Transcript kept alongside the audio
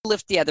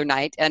Lyft the other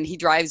night, and he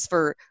drives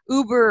for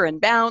Uber and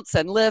Bounce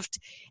and Lyft,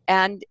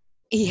 and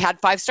he had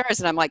 5 stars.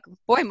 And I'm like,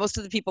 boy, most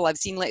of the people I've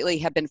seen lately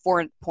have been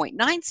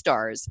 4.9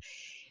 stars.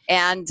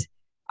 And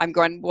I'm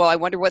going, well, I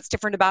wonder what's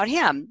different about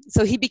him.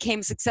 So he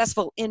became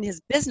successful in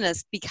his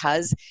business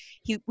because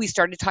we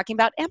started talking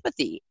about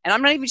empathy. And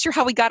I'm not even sure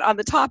how we got on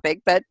the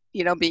topic, but,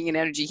 being an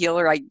energy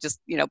healer, I just,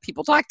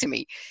 people talk to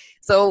me.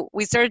 So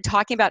we started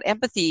talking about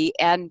empathy,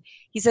 and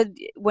he said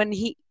when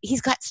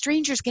he's got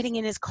strangers getting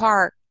in his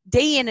car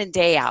day in and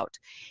day out.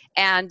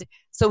 And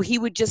so he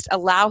would just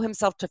allow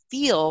himself to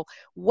feel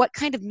what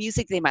kind of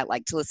music they might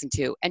like to listen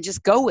to and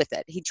just go with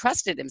it. He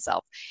trusted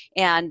himself.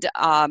 And,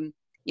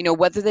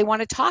 whether they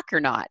want to talk or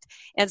not.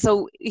 And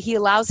so he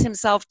allows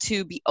himself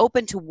to be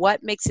open to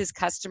what makes his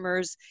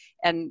customers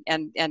and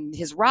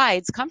his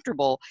rides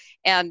comfortable.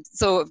 And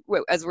so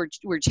as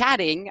we're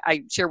chatting,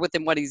 I share with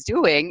him what he's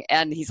doing,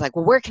 and he's like,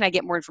 well, where can I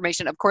get more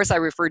information? Of course, I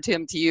referred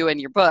him to you and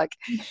your book,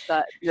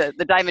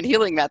 the Diamond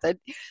Healing Method.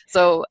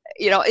 So,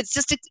 it's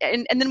just,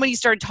 and then when you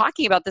started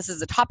talking about this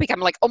as a topic,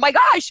 I'm like, oh my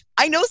gosh,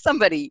 I know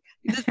somebody,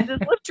 this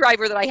Lyft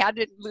driver that I had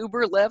in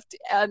Uber, Lyft,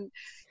 and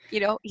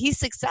he's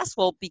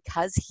successful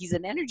because he's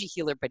an energy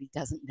healer, but he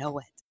doesn't know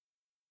it.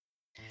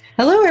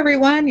 Hello,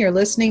 everyone. You're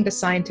listening to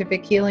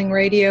Scientific Healing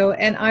Radio,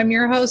 and I'm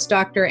your host,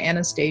 Dr.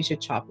 Anastasia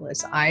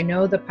Chopelas. I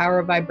know the power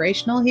of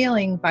vibrational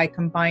healing by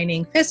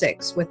combining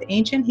physics with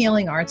ancient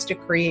healing arts to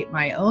create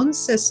my own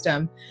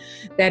system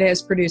that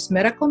has produced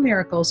medical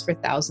miracles for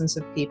thousands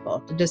of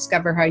people. To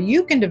discover how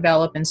you can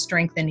develop and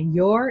strengthen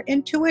your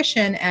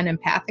intuition and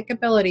empathic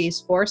abilities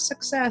for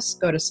success,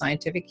 go to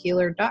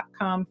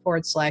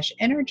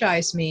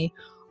scientifichealer.com/energize me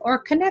or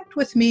connect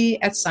with me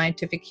at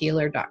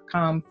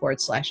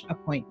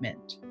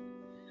scientifichealer.com/appointment.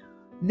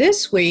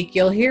 This week,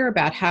 you'll hear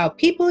about how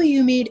people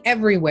you meet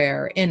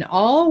everywhere in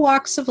all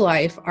walks of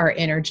life are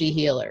energy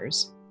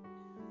healers.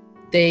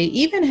 They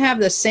even have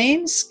the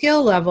same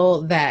skill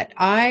level that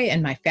I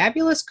and my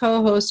fabulous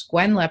co-host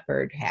Gwen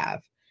Leopard have.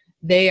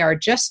 They are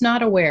just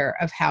not aware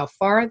of how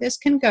far this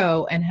can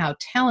go and how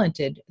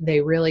talented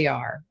they really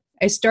are.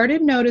 I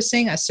started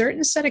noticing a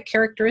certain set of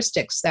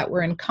characteristics that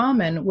were in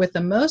common with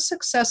the most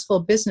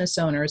successful business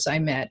owners I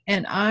met,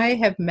 and I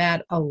have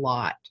met a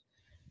lot.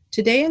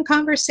 Today in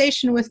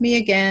conversation with me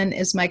again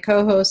is my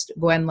co-host,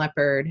 Gwen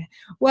Leopard.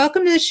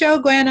 Welcome to the show,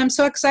 Gwen. I'm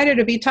so excited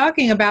to be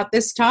talking about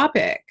this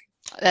topic.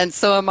 And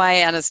so am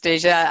I,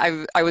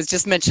 Anastasia. I was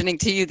just mentioning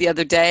to you the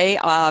other day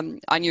on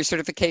your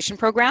certification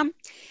program,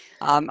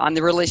 on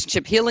the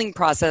relationship healing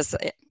process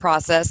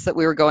that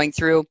we were going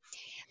through,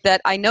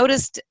 that I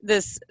noticed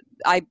this.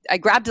 I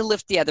grabbed a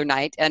Lyft the other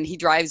night, and he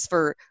drives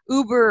for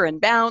Uber and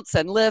Bounce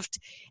and Lyft,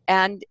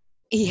 and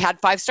he had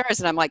 5 stars.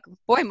 And I'm like,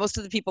 boy, most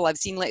of the people I've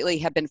seen lately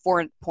have been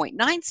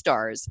 4.9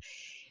 stars.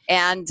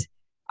 And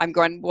I'm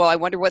going, well, I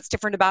wonder what's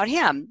different about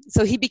him.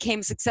 So he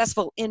became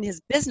successful in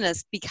his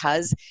business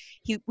because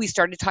we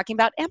started talking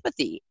about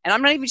empathy. And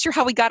I'm not even sure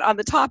how we got on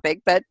the topic,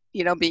 but,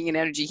 being an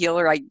energy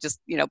healer, I just,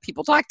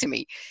 people talk to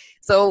me.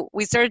 So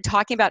we started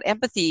talking about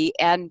empathy,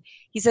 and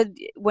he said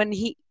when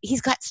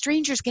he's got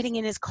strangers getting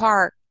in his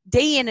car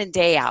day in and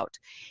day out.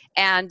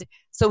 And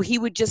so he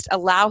would just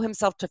allow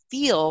himself to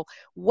feel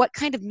what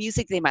kind of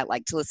music they might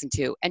like to listen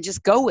to and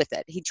just go with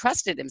it. He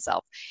trusted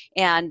himself.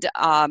 And,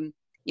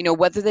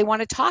 whether they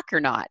want to talk or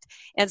not.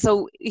 And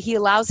so he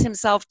allows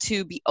himself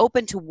to be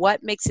open to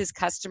what makes his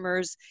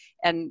customers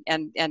and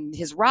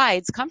his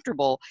rides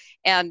comfortable.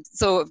 And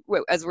so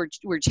as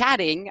we're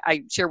chatting,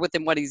 I share with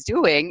him what he's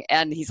doing,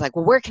 and he's like,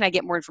 well, where can I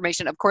get more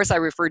information? Of course, I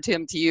referred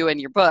him to you and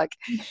your book,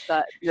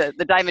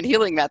 the Diamond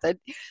Healing Method.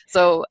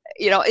 So,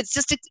 it's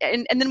just,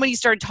 and then when you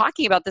started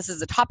talking about this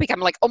as a topic,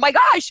 I'm like, oh my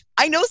gosh,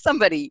 I know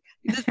somebody,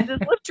 this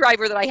Lyft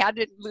driver that I had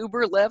in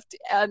Uber, Lyft,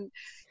 and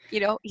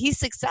he's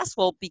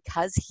successful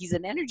because he's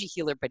an energy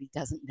healer, but he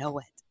doesn't know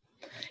it.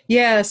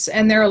 Yes,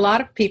 and there are a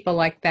lot of people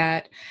like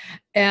that.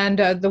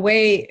 And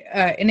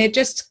and it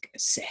just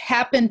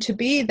happened to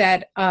be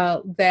that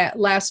that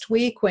last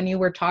week when you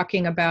were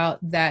talking about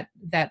that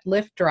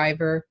Lyft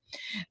driver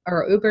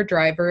or Uber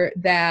driver,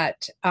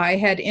 that I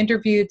had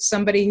interviewed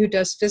somebody who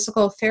does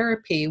physical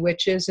therapy,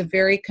 which is a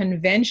very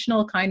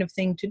conventional kind of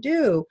thing to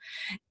do.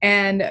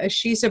 And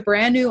she's a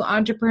brand new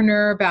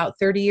entrepreneur, about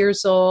 30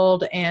 years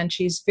old, and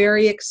she's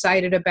very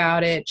excited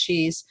about it.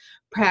 She's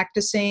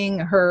practicing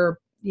her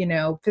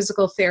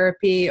physical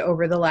therapy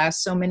over the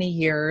last so many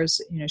years.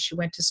 She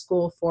went to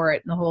school for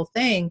it and the whole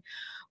thing.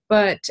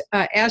 But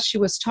as she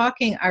was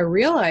talking, I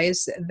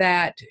realized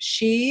that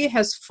she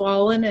has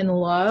fallen in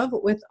love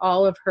with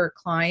all of her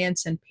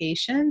clients and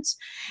patients,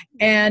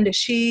 and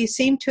she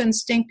seemed to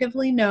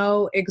instinctively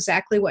know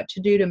exactly what to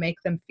do to make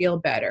them feel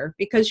better.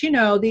 Because,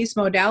 these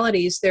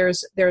modalities,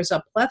 there's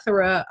a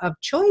plethora of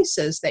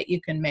choices that you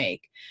can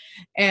make.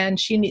 And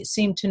she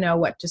seemed to know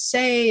what to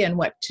say and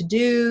what to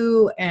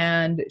do,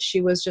 and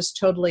she was just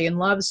totally in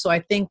love. So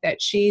I think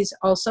that she's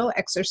also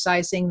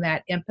exercising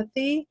that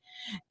empathy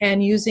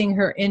and using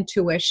her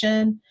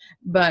intuition,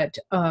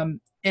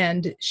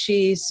 and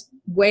she's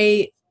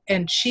way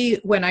she,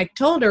 when I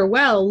told her,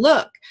 well,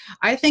 look,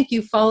 I think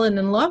you've fallen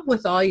in love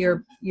with all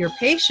your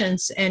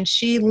patients, and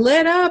she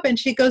lit up and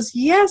she goes,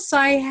 yes,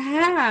 I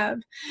have.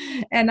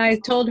 And I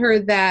told her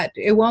that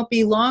it won't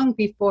be long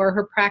before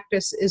her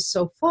practice is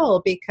so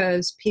full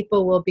because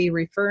people will be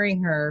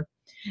referring her.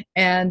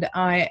 And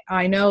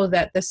I know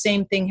that the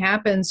same thing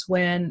happens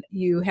when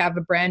you have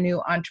a brand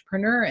new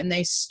entrepreneur and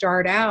they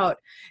start out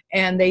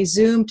and they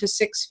zoom to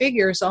six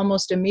figures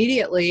almost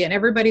immediately, and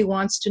everybody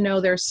wants to know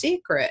their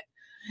secret.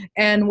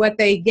 And what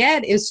they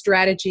get is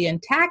strategy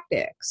and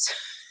tactics.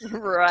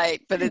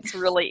 Right. But it's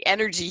really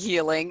energy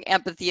healing,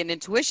 empathy, and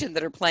intuition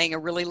that are playing a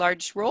really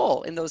large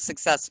role in those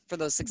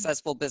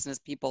successful business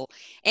people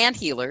and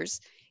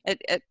healers.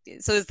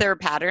 So is there a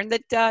pattern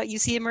that you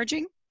see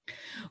emerging?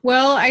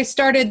 Well, I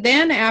started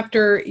then,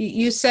 after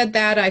you said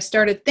that, I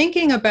started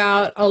thinking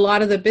about a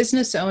lot of the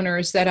business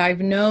owners that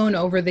I've known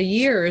over the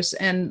years.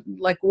 And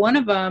like one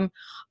of them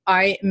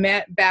I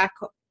met back,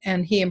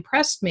 and he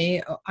impressed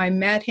me. I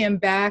met him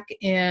back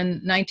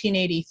in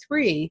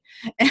 1983,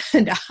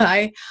 and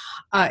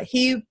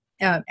he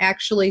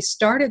actually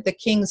started the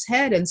King's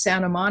Head in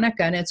Santa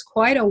Monica, and it's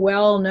quite a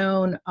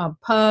well-known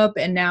pub,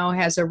 and now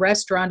has a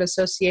restaurant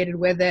associated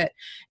with it.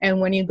 And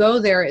when you go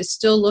there, it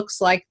still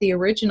looks like the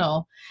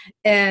original.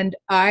 And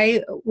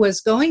I was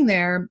going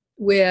there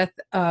with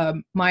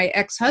my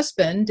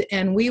ex-husband,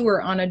 and we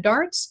were on a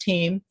darts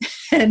team,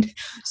 and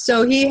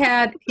so he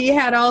had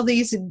all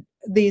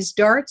these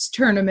darts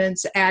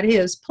tournaments at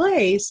his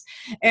place,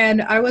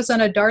 and I was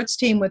on a darts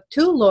team with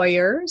two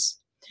lawyers,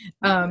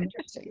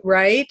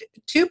 right,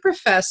 two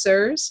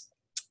professors,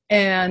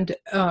 and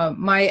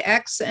my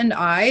ex and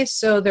I.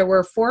 So there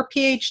were 4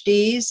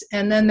 PhDs,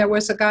 and then there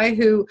was a guy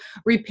who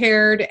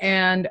repaired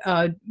and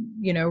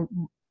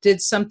did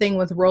something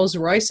with Rolls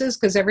Royces,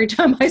 because every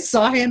time I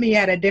saw him, he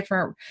had a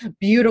different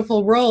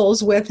beautiful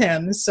Rolls with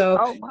him.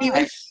 So he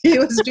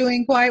was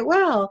doing quite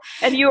well.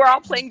 And you were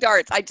all playing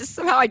darts. I just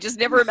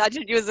never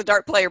imagined you as a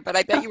dart player, but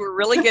I bet you were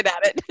really good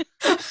at it.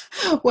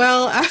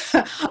 Well,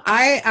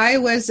 I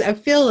was a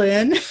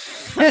fill-in, and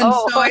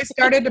so I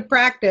started to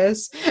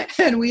practice.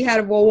 And we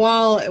had a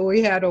wall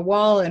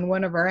in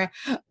one of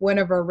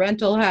our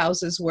rental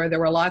houses where there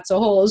were lots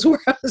of holes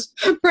where I was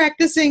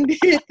practicing to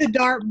hit the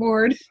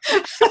dartboard.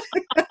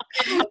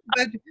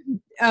 But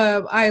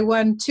I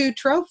won 2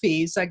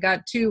 trophies.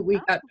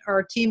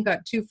 Our team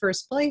got 2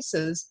 first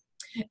places.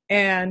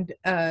 And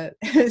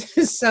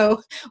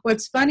so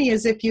what's funny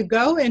is, if you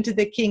go into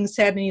the King's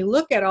Head and you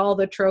look at all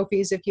the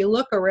trophies, if you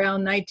look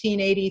around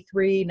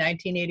 1983,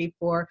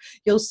 1984,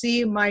 you'll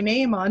see my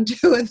name on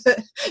 2 of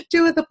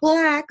the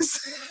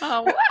plaques.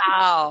 Oh,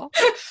 wow.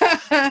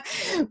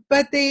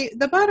 But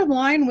the bottom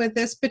line with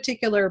this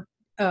particular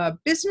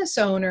business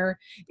owner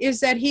is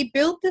that he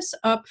built this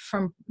up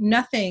from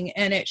nothing,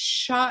 and it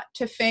shot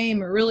to fame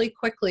really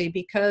quickly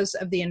because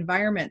of the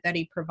environment that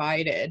he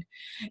provided.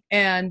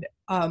 And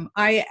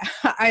I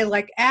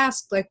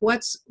asked,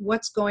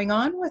 what's going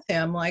on with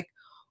him? Like,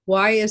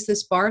 why is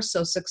this bar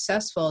so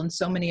successful and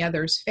so many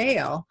others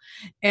fail?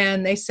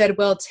 And they said,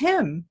 well, it's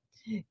him.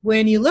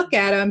 When you look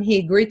at him,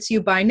 he greets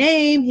you by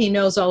name. He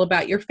knows all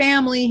about your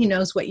family. He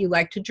knows what you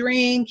like to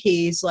drink.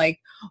 He's like,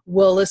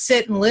 will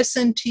sit and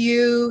listen to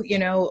you.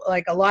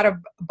 Like a lot of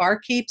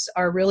barkeeps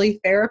are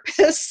really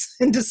therapists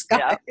in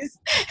disguise.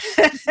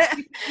 Yeah.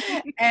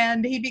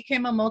 And he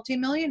became a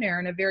multimillionaire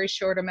in a very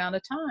short amount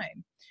of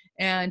time.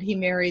 And he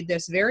married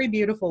this very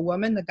beautiful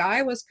woman. The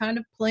guy was kind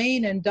of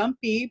plain and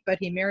dumpy, but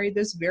he married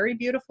this very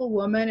beautiful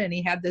woman, and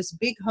he had this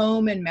big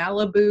home in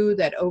Malibu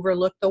that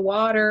overlooked the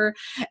water.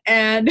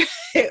 And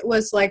it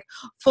was like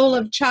full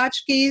of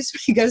tchotchkes,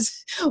 because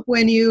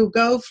when you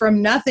go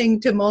from nothing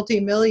to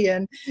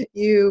multi-million,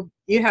 you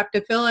have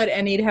to fill it.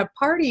 And he'd have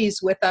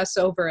parties with us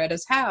over at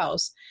his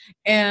house,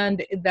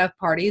 and the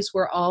parties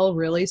were all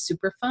really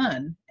super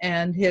fun.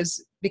 And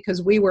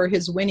because we were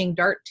his winning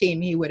dart team,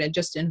 he would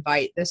just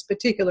invite this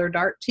particular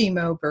dart team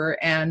over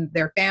and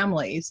their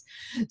families.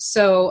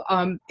 So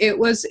it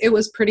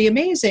was pretty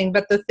amazing.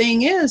 But the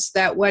thing is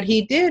that what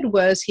he did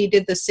was he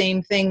did the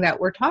same thing that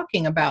we're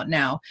talking about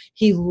now.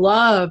 He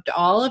loved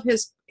all of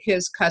his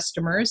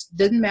customers,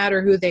 didn't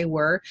matter who they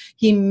were.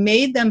 He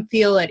made them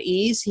feel at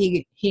ease.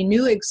 He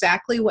knew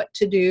exactly what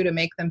to do to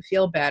make them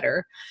feel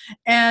better.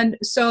 And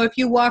so if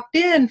you walked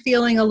in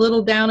feeling a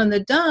little down in the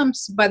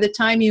dumps, by the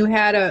time you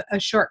had a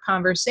short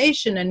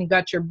conversation and you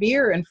got your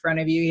beer in front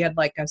of you, you had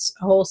like a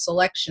whole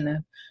selection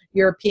of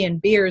European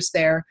beers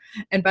there.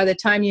 And by the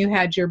time you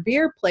had your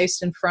beer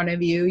placed in front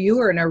of you, you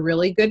were in a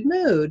really good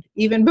mood,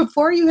 even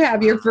before you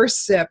have your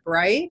first sip,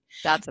 right?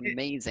 That's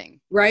amazing.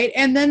 Right.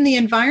 And then the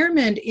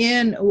environment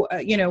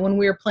when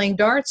we were playing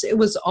darts, it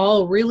was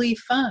all really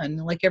fun.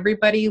 Like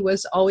everybody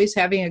was always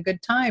having a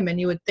good time. And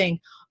you would think,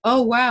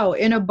 oh, wow,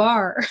 in a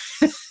bar.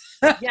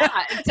 Yeah,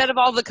 instead of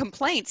all the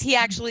complaints, he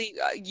actually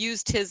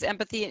used his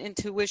empathy and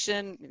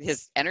intuition,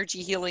 his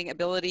energy healing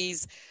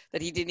abilities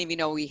that he didn't even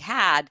know he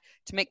had,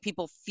 to make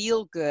people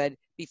feel good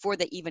before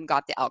they even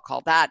got the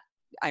alcohol.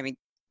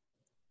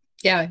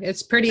 Yeah,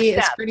 it's pretty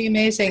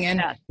amazing.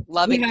 And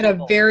Loving he had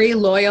people. a very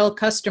loyal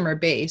customer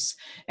base.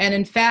 And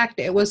in fact,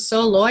 it was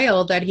so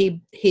loyal that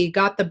he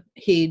got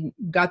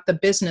the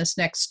business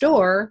next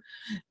door,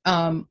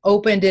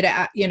 opened it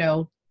at,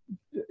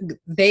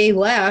 they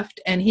left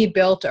and he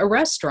built a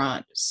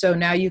restaurant. So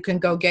now you can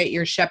go get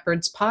your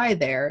shepherd's pie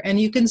there,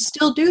 and you can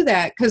still do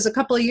that because a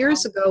couple of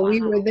years ago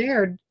we were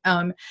there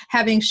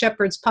having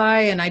shepherd's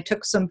pie, and I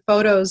took some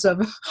photos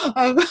of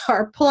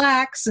our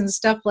plaques and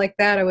stuff like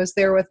that. I was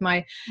there with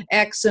my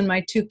ex and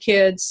my 2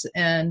 kids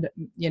and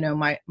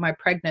my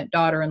pregnant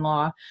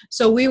daughter-in-law.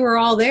 So we were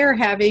all there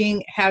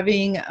having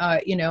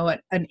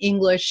an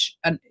English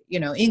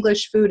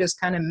English food is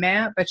kind of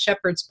meh, but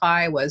shepherd's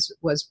pie was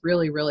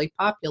really, really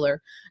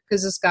popular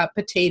because it's got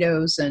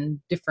potatoes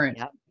and different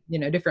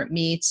different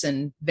meats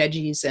and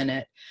veggies in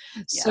it.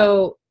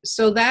 So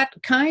that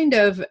kind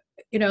of,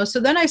 so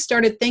then I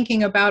started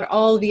thinking about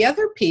all the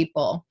other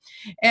people,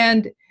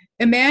 and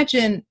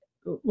imagine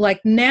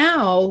like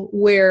now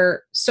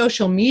where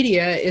social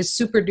media is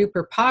super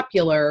duper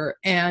popular,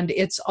 and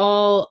it's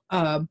all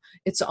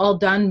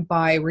done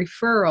by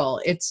referral.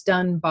 It's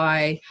done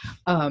by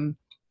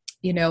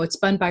it's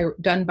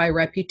done by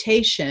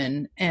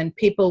reputation, and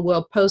people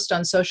will post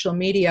on social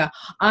media,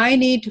 I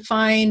need to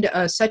find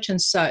such and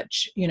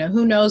such,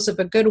 who knows of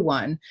a good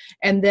one,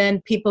 and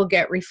then people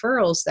get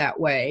referrals that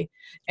way.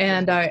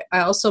 And I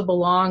also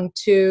belong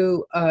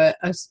to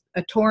a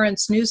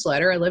Torrance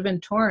newsletter. I live in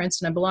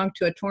Torrance, and I belong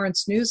to a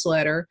Torrance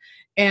newsletter,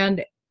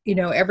 and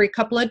every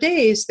couple of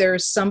days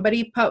there's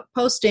somebody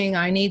posting,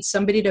 I need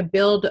somebody to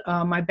build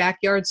my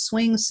backyard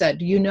swing set.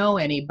 Do you know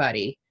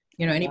anybody?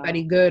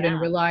 Anybody good and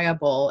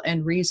reliable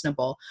and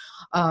reasonable.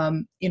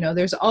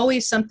 There's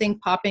always something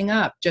popping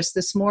up. Just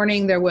this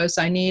morning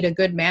I need a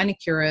good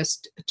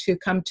manicurist to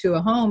come to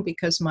a home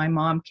because my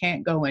mom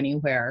can't go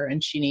anywhere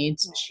and she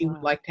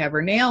would like to have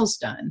her nails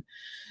done.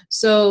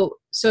 So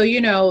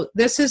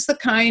this is the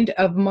kind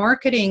of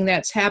marketing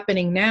that's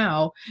happening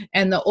now,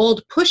 and the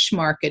old push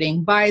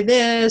marketing, buy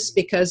this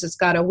because it's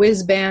got a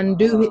whiz bang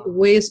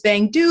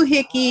doohickey,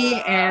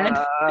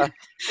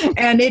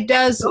 and it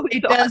does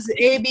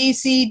A, B,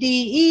 C,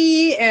 D,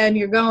 E, and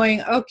you're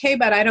going, okay,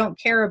 but I don't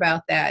care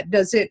about that.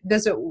 Does it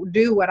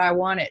do what I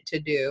want it to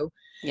do?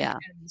 Yeah.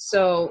 And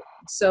so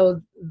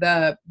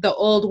the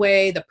old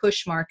way, the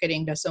push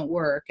marketing doesn't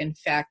work. In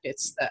fact,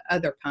 it's the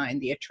other kind,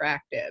 the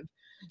attractive.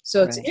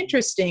 So it's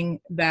interesting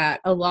that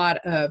a lot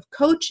of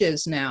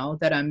coaches now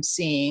that I'm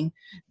seeing,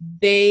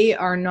 they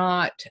are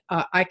not,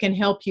 I can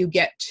help you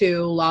get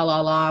to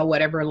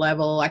whatever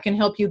level. I can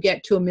help you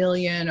get to 1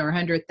 million or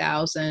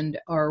 100,000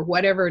 or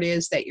whatever it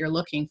is that you're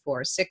looking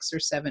for, 6 or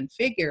 7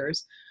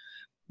 figures.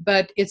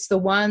 But it's the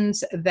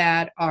ones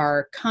that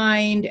are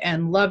kind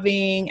and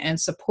loving and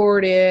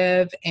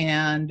supportive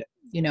and,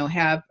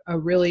 have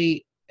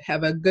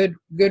a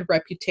good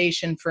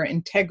reputation for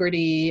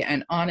integrity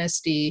and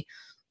honesty.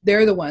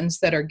 They're the ones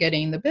that are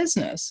getting the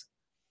business.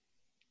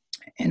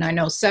 And I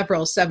know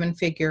several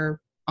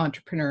 7-figure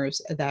entrepreneurs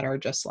that are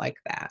just like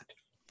that.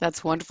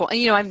 That's wonderful.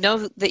 And, I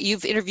know that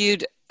you've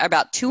interviewed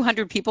about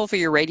 200 people for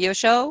your radio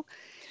show.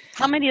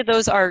 How many of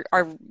those are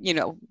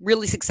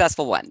really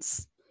successful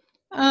ones?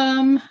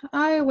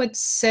 I would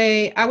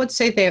say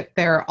that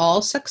they're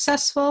all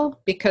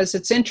successful, because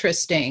it's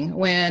interesting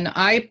when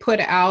I put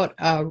out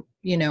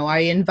I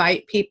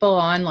invite people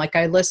on, like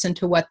I listen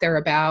to what they're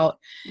about,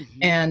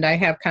 and I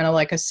have kind of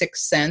like a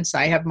sixth sense.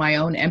 I have my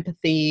own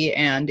empathy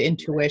and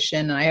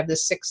intuition, and I have the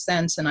sixth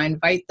sense, and I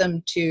invite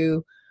them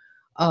to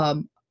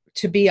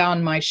be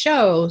on my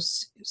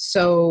shows.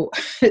 So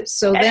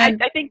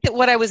then I think that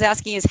what I was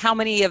asking is how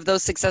many of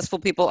those successful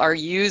people are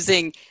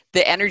using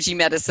the energy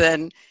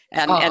medicine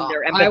and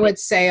their empathy? I would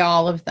say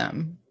all of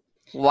them.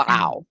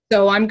 Wow.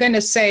 So I'm going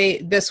to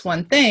say this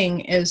one thing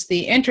is,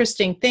 the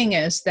interesting thing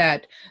is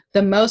that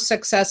the most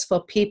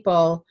successful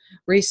people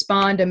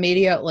respond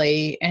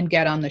immediately and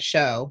get on the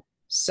show.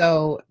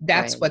 So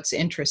that's what's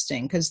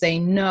interesting, because they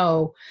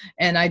know.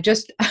 And I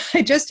just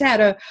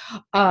had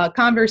a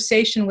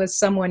conversation with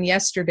someone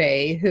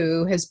yesterday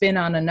who has been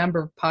on a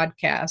number of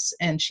podcasts,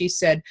 and she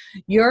said,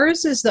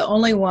 yours is the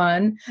only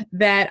one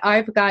that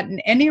I've gotten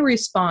any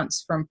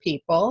response from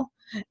people.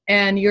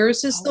 And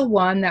yours is the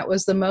one that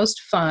was the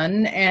most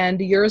fun, and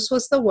yours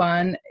was the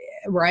one,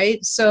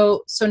 right?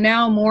 So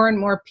now more and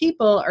more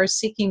people are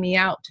seeking me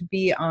out to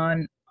be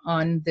on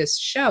this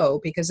show,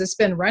 because it's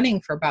been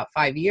running for about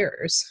 5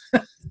 years.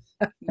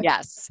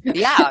 Yes.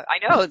 Yeah, I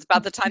know. It's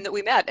about the time that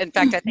we met. In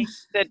fact, I think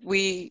that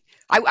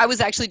I was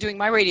actually doing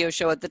my radio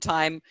show at the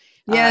time.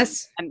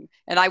 Yes. And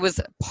I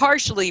was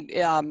partially,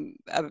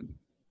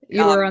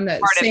 you were on the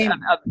same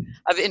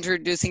of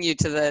introducing you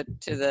to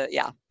the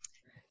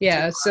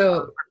Yeah.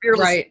 So,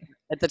 right.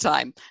 At the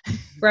time.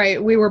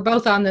 Right. We were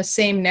both on the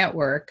same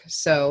network.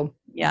 So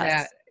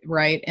yes.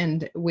 right?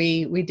 And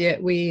we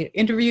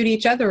interviewed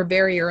each other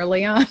very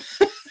early on.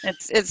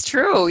 It's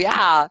true.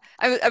 Yeah.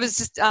 I was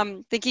just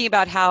thinking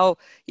about how,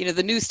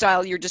 the new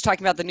style, you're just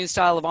talking about the new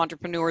style of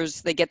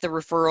entrepreneurs. They get the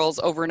referrals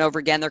over and over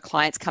again. Their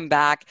clients come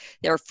back.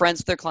 They're friends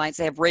with their clients.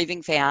 They have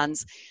raving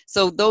fans.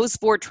 So those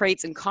 4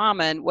 traits in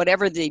common,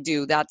 whatever they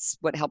do, that's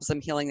what helps them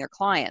healing their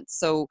clients.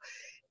 So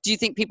do you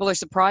think people are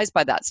surprised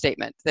by that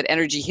statement, that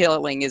energy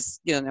healing is,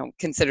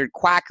 considered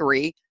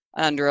quackery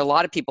under a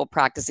lot of people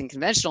practicing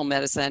conventional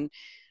medicine?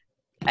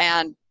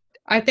 And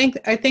I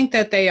think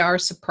that they are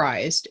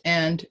surprised.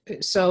 And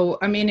so,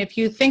 I mean, if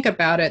you think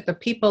about it, the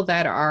people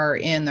that are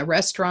in the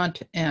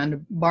restaurant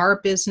and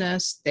bar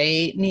business,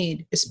 they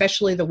need,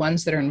 especially the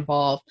ones that are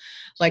involved.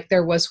 Like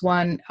there was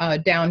one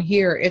down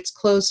here, it's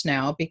closed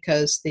now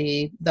because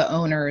the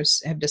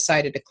owners have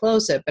decided to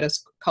close it, but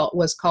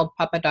was called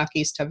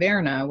Papadakis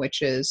Taverna,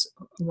 which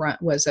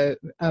was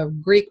a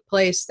Greek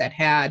place that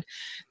had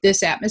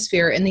this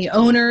atmosphere, and the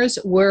owners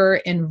were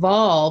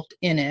involved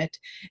in it.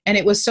 And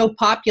it was so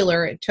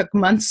popular, it took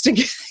months to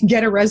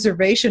get a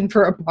reservation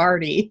for a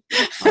party.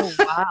 Oh,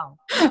 wow.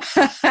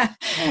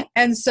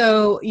 And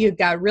so you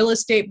got real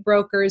estate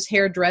brokers,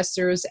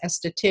 hairdressers,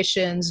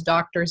 estheticians,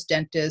 doctors,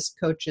 dentists,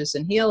 coaches,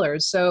 and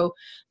healers. So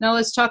now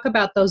let's talk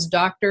about those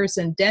doctors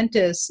and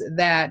dentists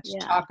that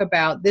talk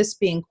about this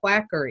being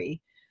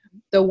quackery.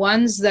 The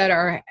ones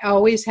that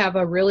always have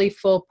a really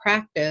full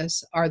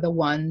practice are the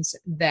ones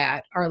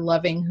that are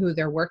loving who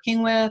they're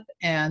working with,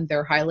 and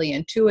they're highly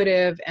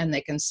intuitive and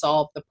they can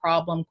solve the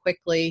problem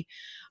quickly.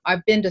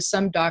 I've been to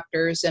some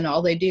doctors and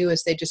all they do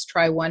is they just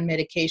try one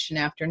medication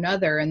after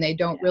another and they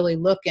don't really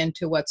look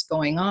into what's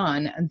going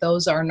on. And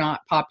those are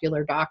not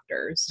popular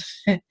doctors.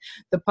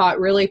 The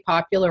really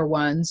popular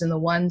ones and the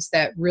ones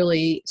that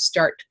really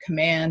start to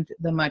command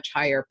the much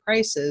higher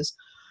prices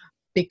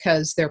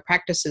because their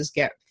practices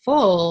get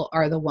full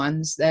are the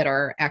ones that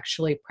are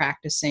actually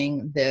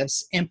practicing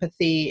this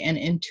empathy and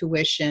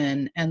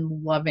intuition and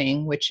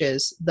loving, which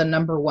is the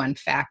number one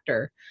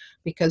factor,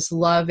 because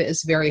love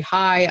is very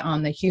high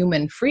on the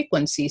human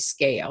frequency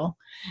scale.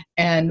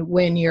 And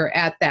when you're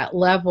at that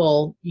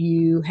level,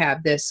 you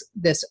have this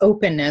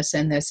openness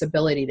and this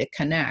ability to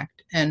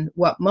connect. And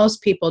what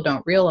most people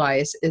don't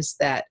realize is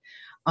that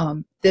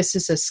this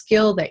is a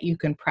skill that you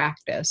can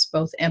practice.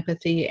 Both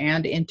empathy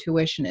and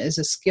intuition is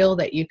a skill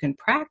that you can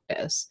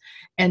practice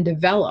and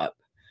develop.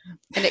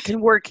 And it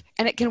can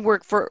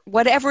work for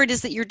whatever it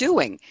is that you're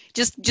doing.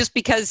 Just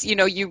because,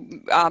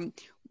 you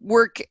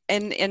work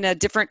in a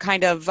different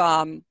kind of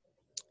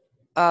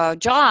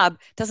job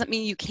doesn't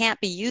mean you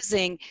can't be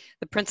using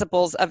the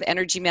principles of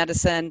energy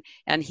medicine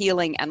and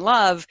healing and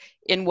love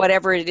in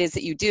whatever it is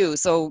that you do.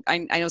 So I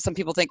know some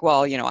people think,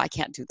 well, I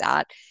can't do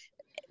that.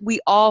 We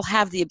all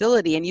have the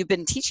ability, and you've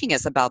been teaching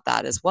us about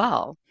that as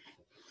well.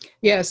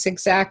 Yes,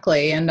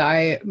 exactly.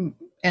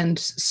 And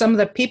some of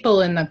the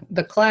people in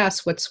the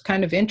class, what's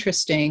kind of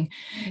interesting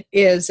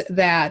is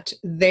that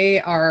they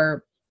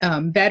are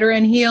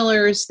veteran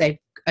healers. They've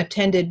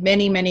attended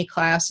many, many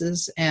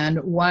classes. And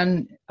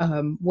one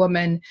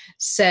woman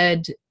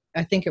said,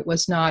 I think it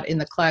was not in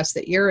the class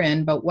that you're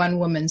in, but one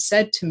woman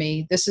said to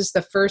me, this is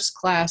the first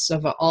class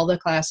of all the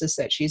classes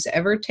that she's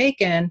ever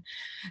taken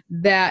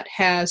that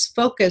has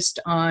focused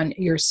on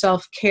your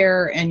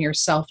self-care and your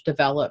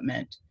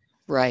self-development.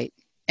 Right.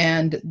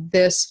 And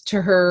this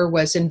to her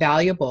was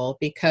invaluable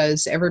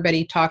because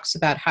everybody talks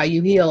about how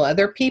you heal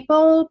other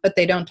people, but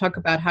they don't talk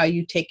about how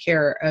you take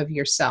care of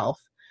yourself.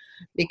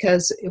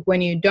 Because when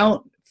you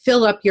don't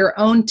fill up your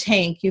own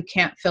tank, you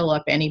can't fill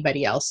up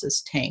anybody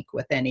else's tank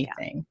with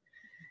anything. Yeah.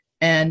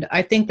 And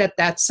I think that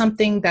that's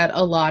something that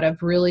a lot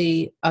of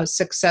really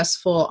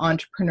successful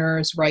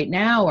entrepreneurs right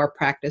now are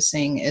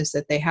practicing, is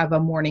that they have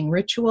a morning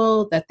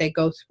ritual that they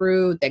go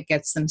through that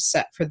gets them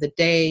set for the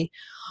day.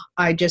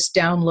 I just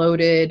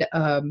downloaded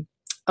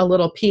a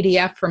little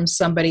PDF from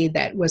somebody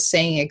that was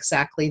saying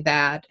exactly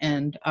that.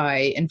 And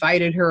I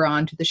invited her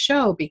onto the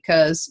show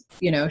because,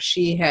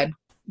 she had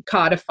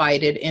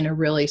codified it in a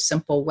really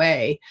simple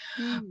way.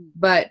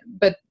 But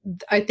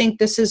I think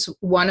this is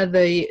one of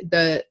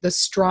the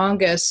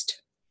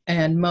strongest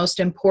and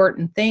most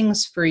important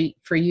things for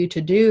you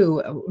to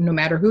do, no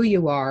matter who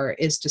you are,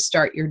 is to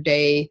start your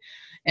day.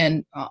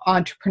 And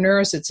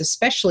entrepreneurs, it's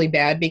especially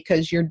bad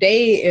because your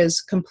day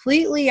is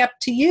completely up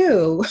to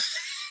you.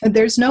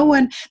 There's no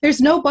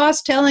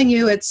boss telling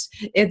you it's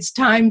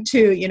time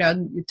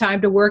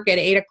to work at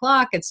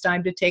 8:00. It's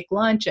time to take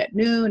lunch at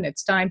noon.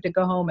 It's time to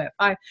go home at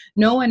 5.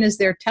 No one is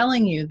there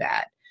telling you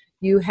that.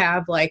 You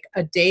have like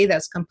a day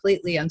that's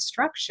completely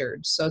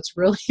unstructured. So it's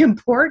really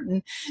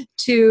important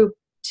to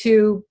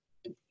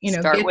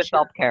start with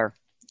self-care.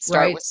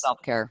 Start with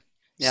self-care.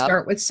 Yep.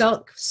 Start with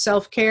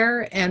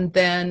self-care, and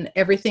then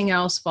everything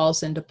else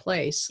falls into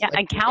place. Yeah,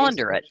 and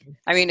calendar it.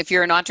 I mean, if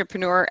you're an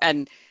entrepreneur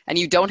and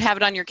you don't have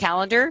it on your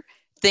calendar,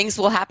 things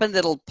will happen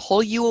that'll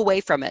pull you away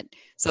from it.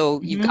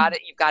 So you've got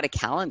to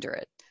calendar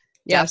it.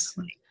 Yes.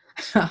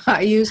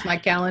 I use my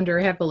calendar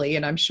heavily,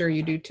 and I'm sure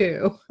you do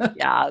too.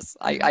 Yes,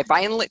 I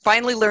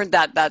finally learned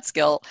that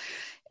skill.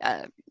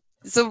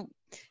 So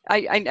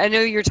I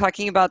know you're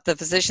talking about the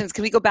physicians.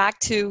 Can we go back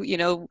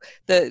to,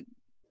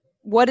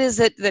 what is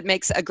it that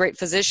makes a great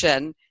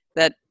physician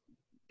that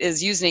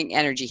is using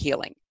energy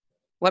healing?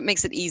 What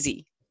makes it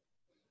easy?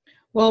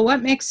 Well,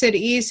 what makes it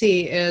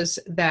easy is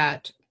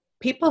that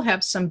people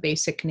have some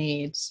basic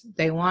needs.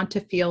 They want to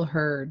feel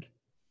heard.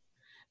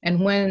 And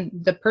when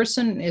the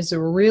person is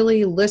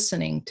really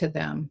listening to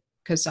them,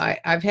 because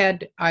I've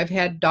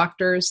had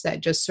doctors that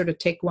just sort of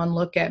take one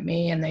look at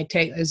me and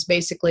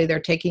they're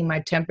taking my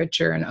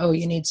temperature and, oh,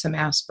 you need some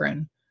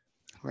aspirin.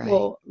 Right.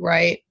 Well,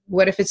 right.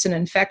 What if it's an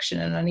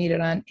infection and I need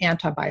an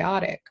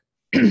antibiotic?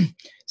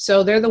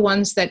 So they're the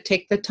ones that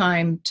take the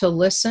time to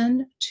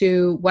listen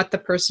to what the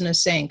person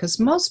is saying, because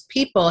most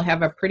people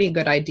have a pretty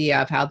good idea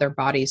of how their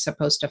body is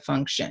supposed to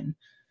function.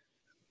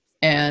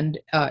 And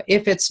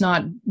if it's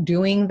not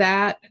doing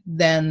that,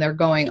 then they're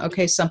going,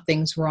 okay,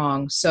 something's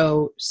wrong.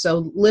 So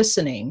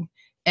listening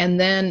and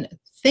then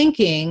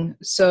thinking,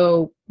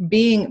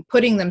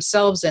 putting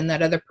themselves in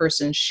that other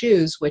person's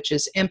shoes, which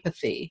is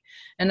empathy.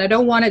 And I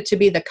don't want it to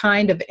be the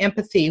kind of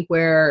empathy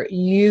where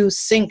you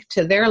sink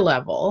to their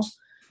level.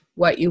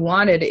 What you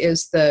wanted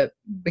is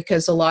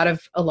because a lot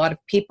of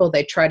people,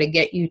 they try to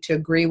get you to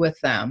agree with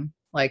them.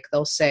 Like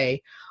they'll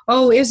say,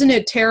 oh, isn't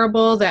it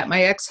terrible that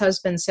my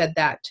ex-husband said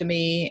that to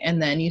me?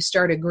 And then you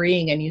start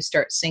agreeing and you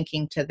start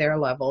sinking to their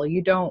level.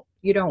 You don't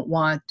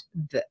want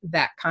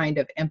that kind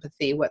of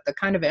empathy. What the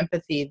kind of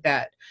empathy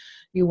that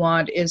you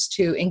want is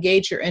to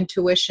engage your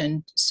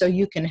intuition so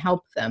you can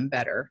help them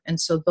better. And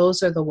so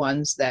those are the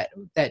ones that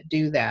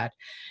do that.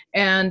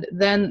 And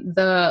then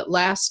the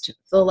last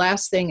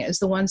thing is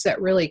the ones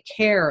that really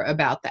care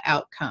about the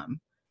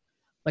outcome.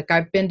 Like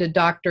I've been to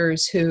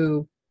doctors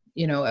who,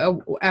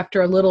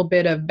 after a little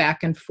bit of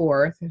back and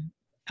forth,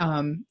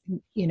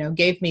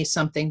 gave me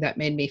something that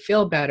made me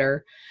feel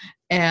better.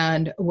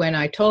 And when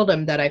I told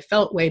him that I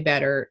felt way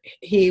better,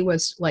 he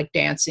was like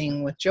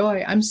dancing with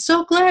joy. I'm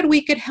so glad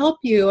we could help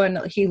you. And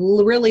he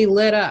really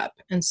lit up.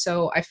 And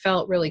so I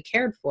felt really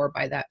cared for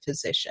by that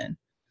physician.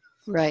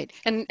 Right.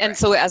 And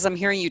so as I'm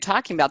hearing you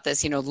talking about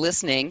this,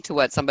 listening to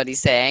what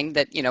somebody's saying,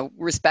 that,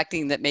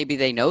 respecting that maybe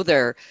they know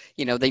their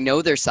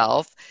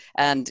self,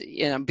 and,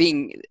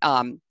 being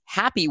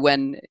happy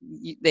when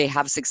they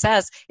have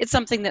success, it's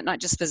something that not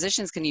just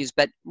physicians can use,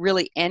 but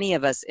really any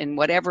of us in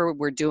whatever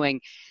we're doing.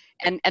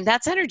 And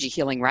that's energy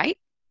healing, right?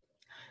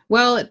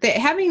 Well,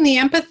 having the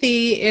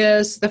empathy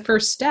is the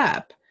first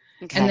step.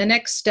 Okay. And the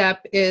next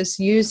step is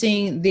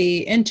using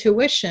the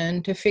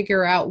intuition to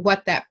figure out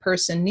what that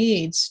person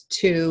needs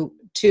to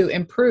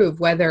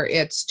improve, whether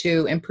it's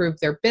to improve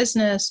their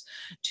business,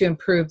 to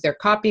improve their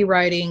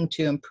copywriting,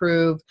 to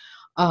improve,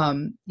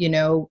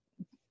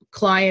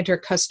 client or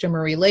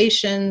customer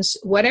relations,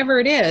 whatever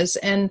it is.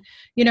 And,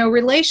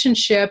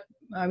 relationship,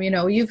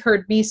 you've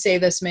heard me say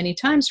this many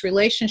times,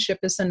 relationship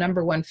is the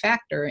number one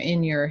factor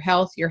in your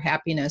health, your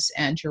happiness,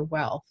 and your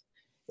wealth.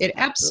 It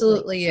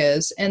absolutely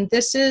is. And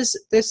this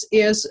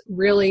is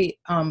really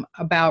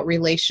about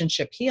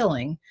relationship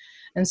healing.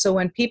 And so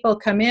when people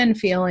come in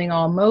feeling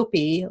all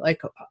mopey,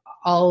 like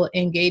I'll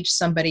engage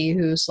somebody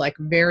who's like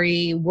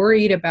very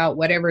worried about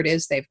whatever it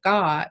is they've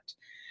got.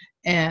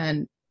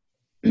 And,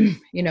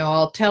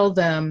 I'll tell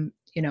them,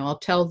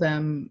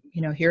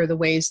 here are the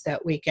ways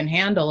that we can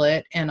handle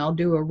it. And I'll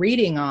do a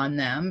reading on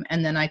them.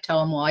 And then I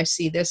tell them, well, I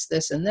see this,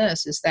 this, and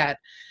this.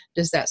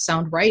 Does that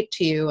sound right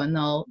to you? And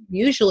they'll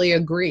usually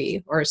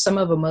agree. Or some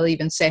of them will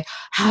even say,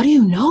 how do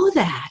you know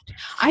that?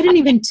 I didn't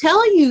even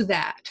tell you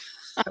that.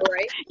 All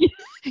right.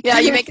 Yeah,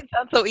 you make it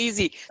sound so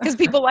easy because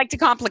people like to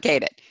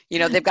complicate it.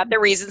 They've got their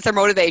reasons, their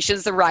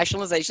motivations, their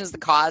rationalizations, the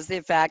cause, the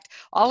effect,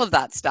 all of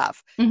that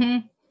stuff.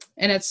 Mm-hmm.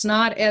 And it's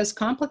not as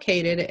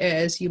complicated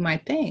as you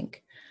might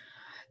think.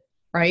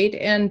 Right.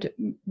 And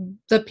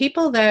the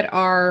people that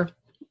are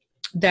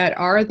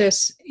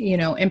this,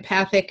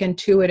 empathic,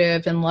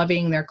 intuitive, and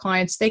loving their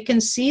clients, they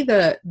can see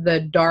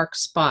the dark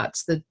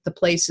spots, the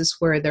places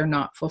where they're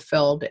not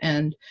fulfilled,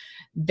 and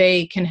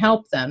they can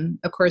help them.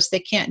 Of course,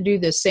 they can't do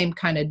the same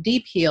kind of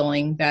deep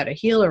healing that a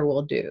healer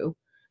will do,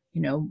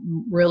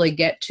 really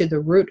get to the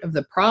root of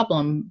the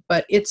problem,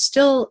 but it's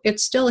still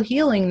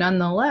healing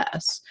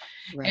nonetheless.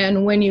 Right.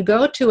 And when you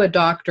go to a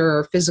doctor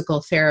or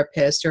physical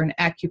therapist or an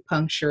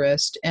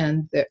acupuncturist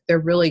and they're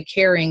really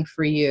caring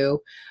for you,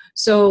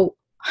 so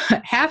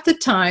half the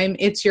time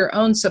it's your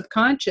own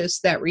subconscious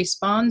that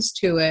responds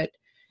to it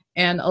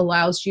and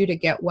allows you to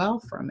get well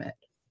from it.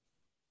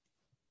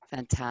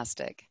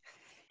 Fantastic.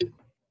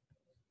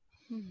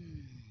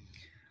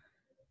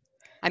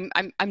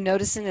 I'm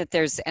noticing that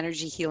there's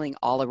energy healing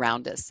all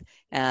around us,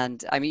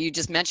 and I mean, you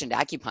just mentioned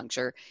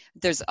acupuncture.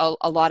 There's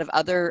a lot of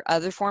other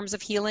forms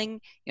of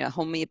healing,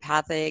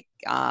 homeopathic,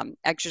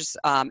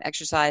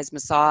 exercise,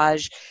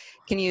 massage.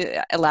 Can you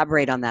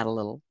elaborate on that a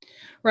little?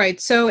 Right.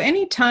 So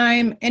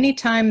anytime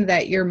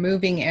that you're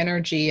moving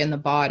energy in the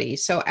body,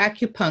 so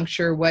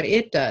acupuncture, what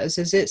it does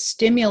is it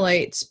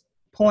stimulates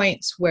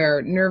points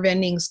where nerve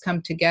endings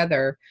come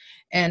together,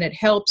 and it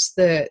helps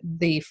the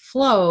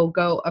flow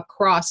go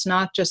across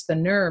not just the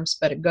nerves,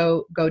 but it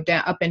go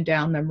down, up and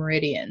down the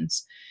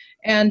meridians.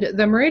 And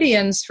the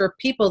meridians, for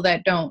people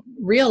that don't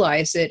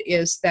realize it,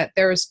 is that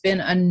there's been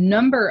a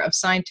number of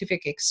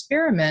scientific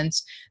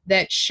experiments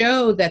that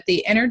show that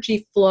the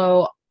energy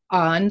flow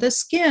on the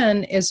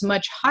skin is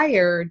much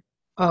higher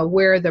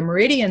where the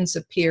meridians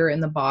appear in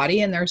the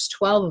body, and there's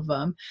 12 of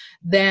them,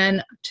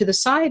 than to the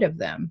side of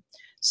them.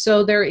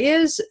 So there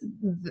is,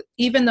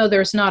 even though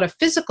there's not a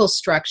physical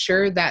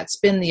structure, that's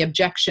been the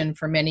objection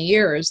for many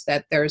years,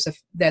 that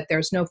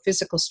there's no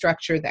physical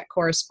structure that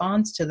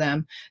corresponds to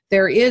them.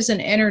 There is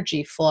an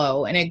energy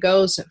flow, and it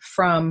goes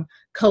from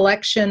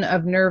collection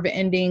of nerve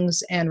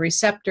endings and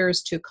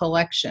receptors to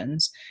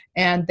collections,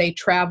 and they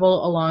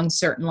travel along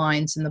certain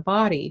lines in the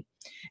body.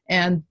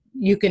 And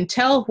you can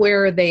tell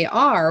where they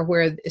are,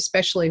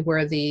 especially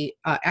where the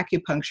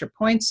acupuncture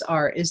points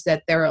are, is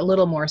that they're a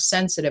little more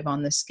sensitive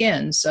on the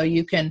skin. So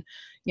you can,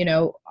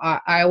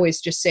 I always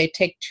just say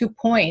take 2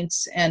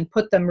 points and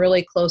put them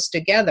really close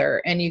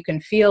together, and you can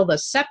feel the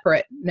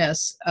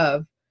separateness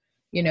of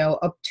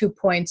 2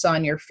 points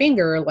on your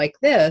finger like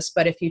this.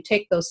 But if you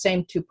take those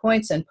same 2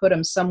 points and put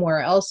them somewhere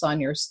else on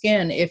your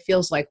skin, it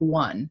feels like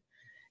one.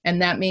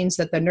 And that means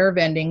that the nerve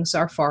endings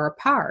are far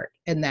apart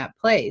in that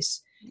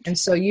place. And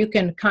so you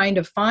can kind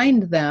of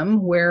find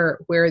them where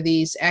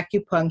these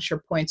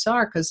acupuncture points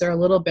are, because they're a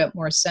little bit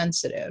more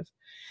sensitive.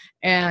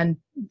 And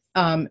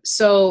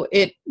so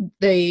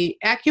the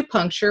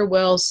acupuncture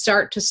will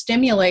start to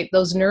stimulate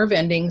those nerve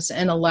endings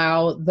and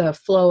allow the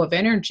flow of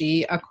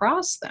energy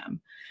across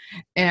them.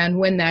 And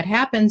when that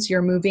happens,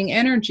 you're moving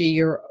energy,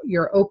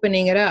 you're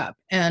opening it up.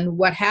 And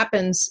what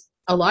happens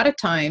a lot of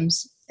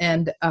times,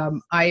 and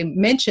I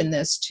mentioned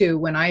this too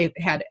when I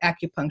had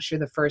acupuncture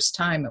the first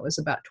time, it was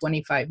about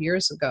 25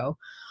 years ago.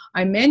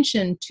 I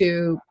mentioned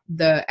to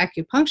the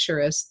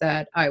acupuncturist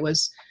that I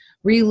was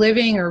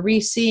reliving or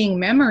re-seeing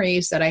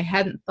memories that I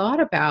hadn't thought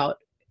about,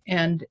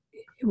 and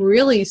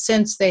really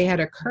since they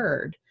had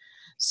occurred.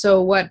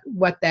 So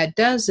what that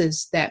does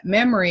is that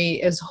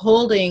memory is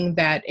holding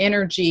that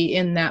energy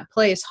in that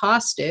place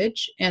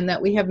hostage, and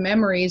that we have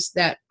memories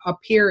that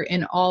appear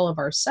in all of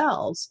our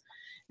cells.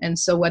 And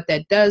so what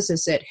that does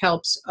is it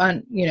helps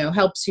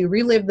you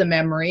relive the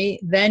memory.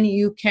 Then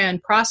you can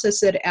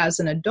process it as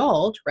an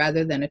adult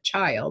rather than a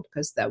child,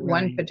 because that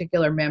one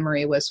particular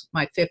memory was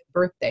my 5th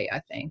birthday, I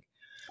think.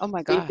 Oh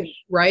my gosh.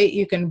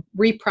 You can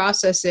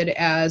reprocess it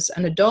as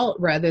an adult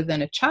rather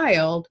than a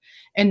child.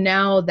 And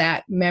now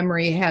that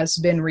memory has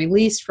been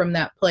released from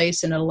that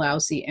place, and it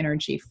allows the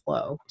energy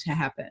flow to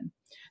happen.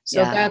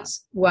 So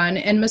that's one.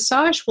 And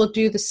massage will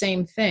do the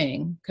same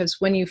thing, because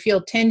when you feel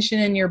tension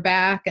in your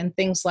back and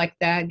things like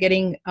that,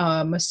 getting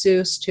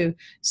masseuse to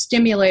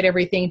stimulate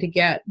everything to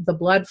get the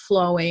blood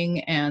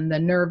flowing and the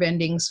nerve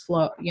endings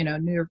flow,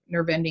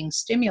 nerve endings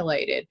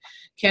stimulated,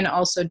 can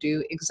also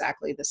do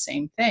exactly the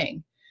same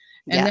thing.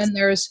 And then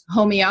there's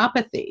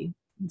homeopathy.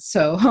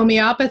 So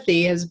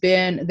homeopathy has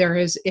been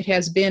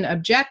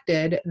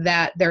objected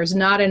that there's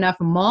not enough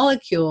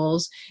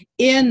molecules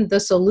in the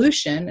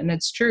solution, and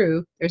it's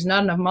true, there's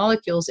not enough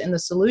molecules in the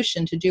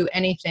solution to do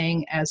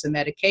anything as a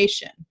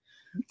medication.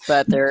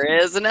 But there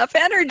is enough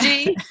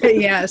energy.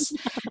 Yes.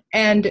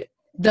 And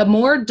the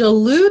more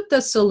dilute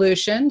the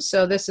solution,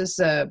 so this is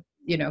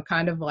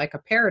kind of like a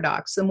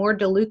paradox, the more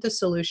dilute the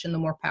solution, the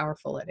more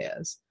powerful it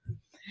is.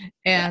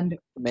 And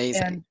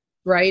amazing.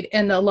 Right.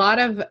 And a lot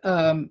of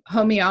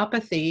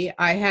homeopathy,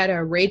 I had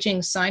a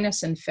raging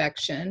sinus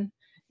infection,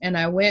 and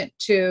I went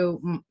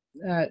to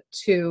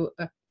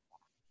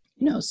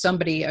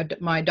somebody,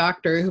 my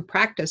doctor who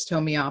practiced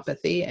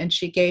homeopathy, and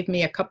she gave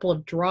me a couple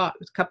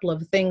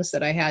of things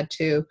that I had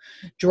to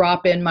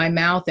drop in my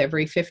mouth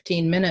every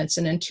 15 minutes.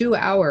 And in 2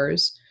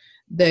 hours,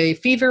 the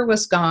fever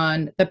was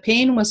gone, the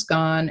pain was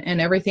gone, and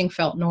everything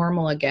felt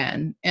normal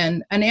again.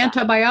 And an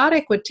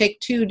antibiotic would take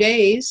 2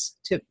 days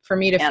for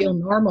me to feel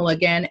normal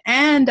again,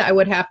 and I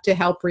would have to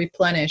help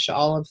replenish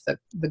all of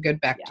the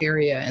good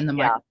bacteria in the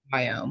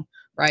microbiome,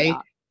 right?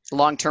 Yeah.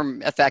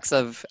 Long-term effects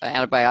of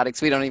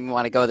antibiotics. We don't even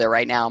want to go there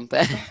right now,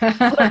 but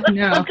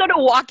let's go to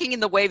walking in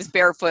the waves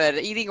barefoot,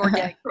 eating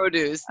organic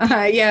produce.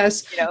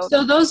 Yes.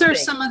 So those are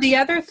some of the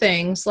other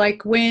things,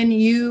 like when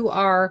you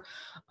are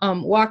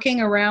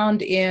walking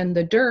around in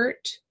the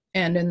dirt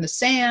and in the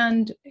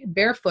sand,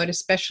 barefoot,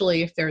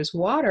 especially if there's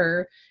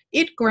water,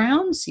 it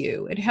grounds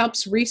you. It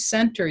helps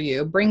recenter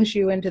you, brings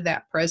you into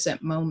that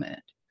present moment.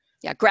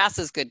 Yeah, grass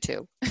is good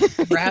too.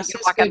 Grass you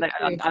is walk good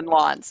on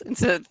lawns, and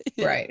so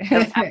right.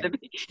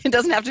 It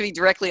doesn't have to be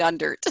directly on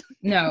dirt.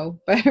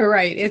 No, but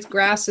right.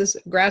 Grass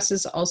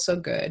is also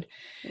good.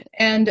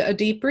 And a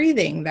deep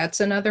breathing, that's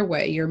another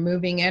way. You're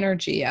moving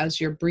energy as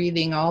you're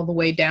breathing all the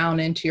way down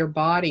into your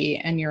body,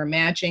 and you're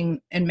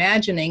imagining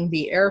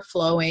the air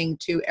flowing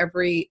to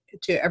every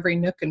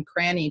nook and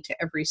cranny,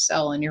 to every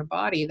cell in your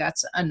body.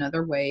 That's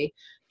another way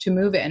to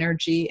move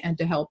energy and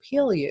to help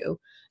heal you.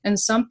 And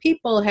some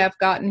people have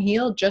gotten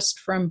healed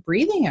just from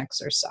breathing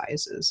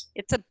exercises.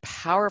 It's a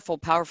powerful,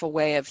 powerful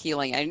way of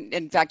healing.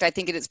 In fact, I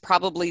think it is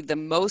probably the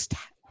most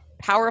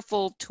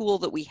powerful tool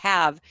that we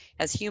have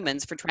as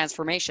humans for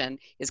transformation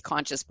is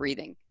conscious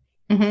breathing.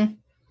 Mm-hmm.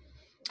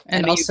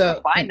 And then also you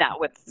combine that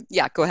with,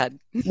 go ahead.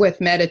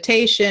 With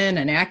meditation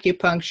and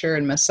acupuncture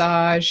and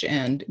massage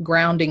and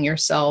grounding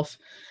yourself.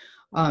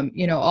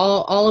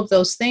 All of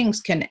those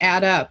things can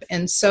add up.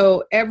 And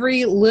so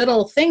every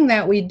little thing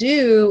that we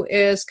do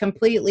is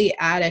completely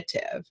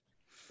additive.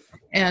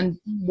 And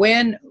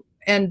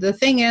the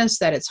thing is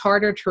that it's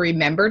harder to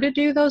remember to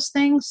do those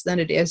things than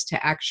it is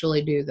to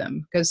actually do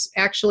them, because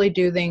actually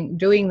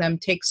doing them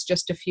takes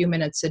just a few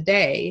minutes a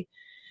day.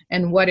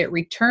 And what it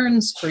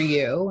returns for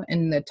you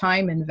in the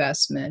time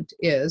investment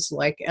is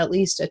like at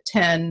least a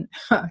 10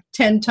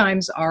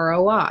 times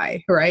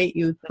ROI, right?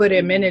 You put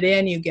a minute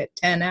in, you get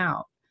 10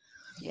 out.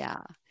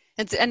 Yeah.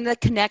 And the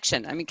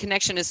connection. I mean,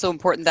 connection is so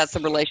important. That's the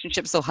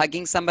relationship. So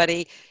hugging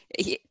somebody,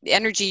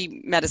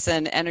 energy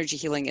medicine, energy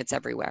healing, it's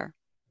everywhere.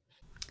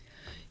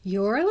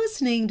 You're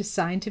listening to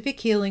Scientific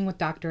Healing with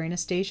Dr.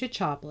 Anastasia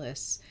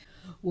Chopelas.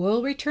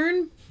 We'll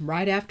return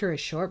right after a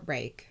short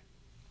break.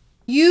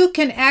 You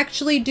can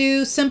actually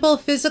do simple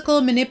physical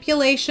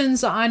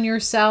manipulations on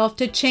yourself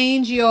to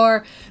change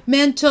your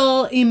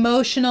mental,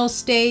 emotional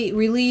state,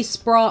 release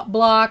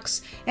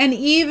blocks, and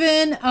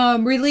even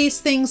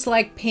release things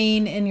like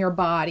pain in your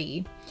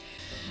body.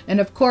 And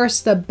of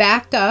course, the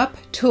backup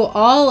to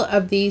all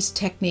of these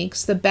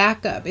techniques, the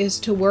backup is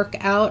to work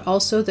out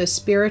also the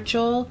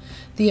spiritual,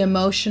 the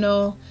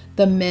emotional,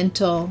 the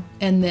mental,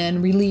 and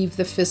then relieve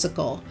the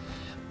physical.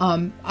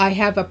 I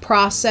have a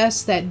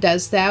process that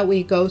does that.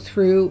 We go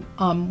through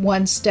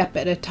one step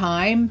at a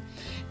time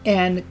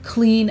and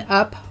clean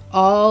up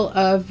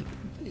whatever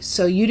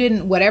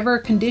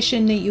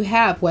condition that you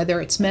have, whether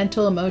it's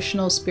mental,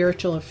 emotional,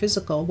 spiritual, or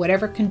physical,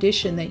 whatever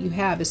condition that you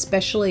have,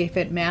 especially if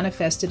it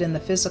manifested in the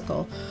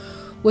physical,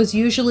 was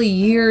usually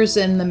years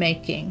in the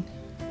making.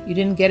 You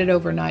didn't get it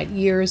overnight,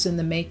 years in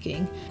the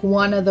making.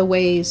 One of the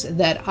ways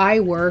that I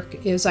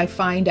work is I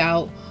find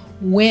out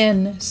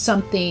when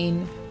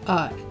something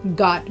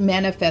got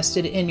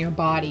manifested in your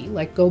body,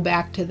 like go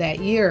back to that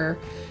year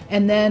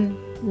and then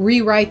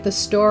rewrite the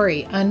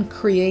story,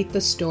 uncreate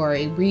the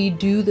story,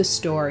 redo the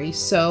story.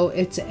 So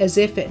it's as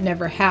if it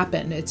never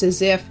happened. It's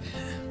as if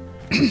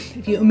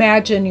you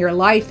imagine your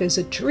life as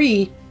a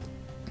tree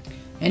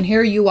and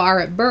here you are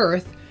at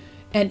birth,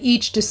 and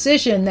each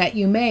decision that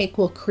you make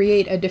will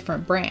create a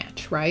different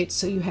branch, right?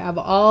 So you have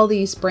all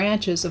these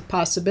branches of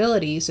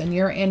possibilities and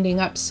you're ending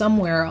up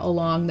somewhere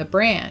along the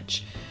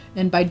branch.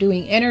 And by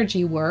doing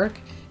energy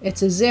work,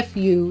 it's as if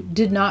you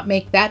did not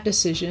make that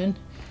decision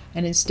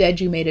and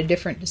instead you made a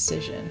different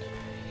decision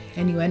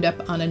and you end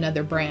up on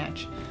another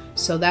branch.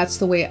 So that's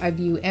the way I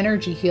view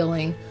energy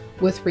healing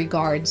with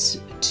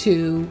regards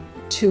to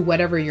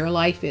whatever your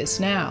life is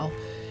now.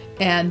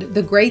 And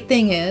the great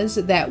thing is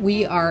that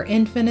we are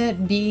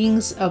infinite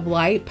beings of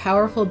light,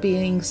 powerful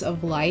beings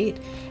of light,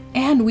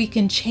 and we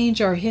can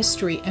change our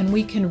history and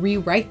we can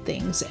rewrite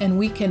things and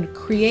we can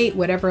create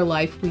whatever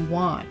life we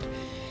want.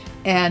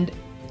 And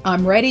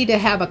I'm ready to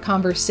have a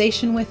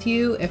conversation with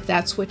you if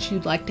that's what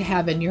you'd like to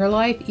have in your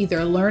life.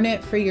 Either learn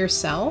it for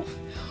yourself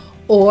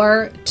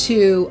or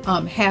to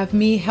have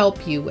me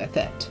help you with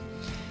it.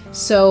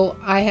 So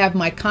I have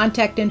my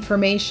contact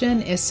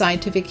information is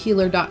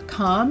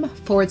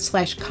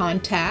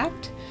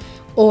scientifichealer.com/contact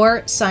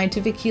or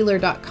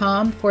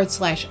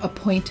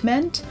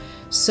scientifichealer.com/appointment.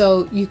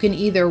 So you can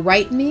either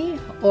write me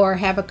or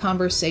have a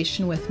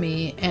conversation with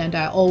me, and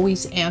I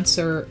always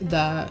answer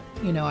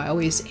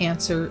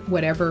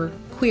whatever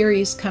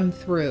queries come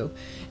through.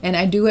 And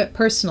I do it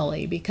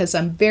personally because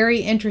I'm very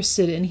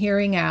interested in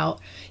hearing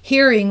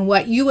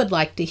what you would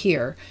like to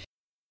hear.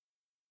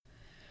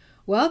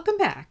 Welcome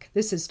back.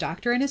 This is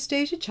Dr.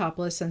 Anastasia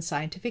Chopelas on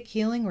Scientific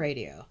Healing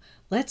Radio.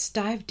 Let's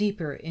dive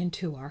deeper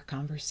into our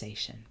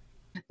conversation.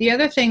 The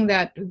other thing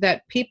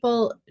that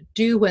people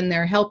do when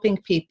they're helping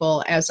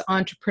people as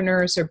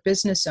entrepreneurs or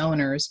business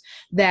owners,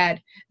 that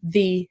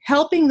the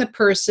helping the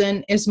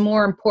person is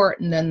more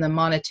important than the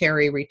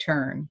monetary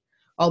return.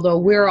 Although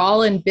we're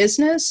all in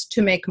business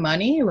to make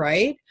money,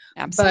 right?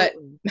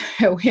 Absolutely.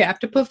 But we have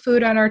to put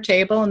food on our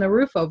table and the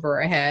roof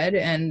over our head,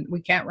 and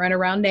we can't run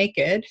around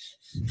naked,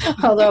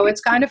 although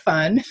it's kind of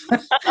fun.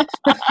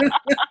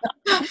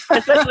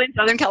 Especially in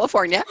Southern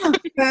California.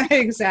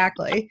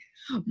 Exactly.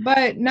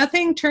 But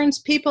nothing turns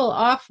people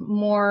off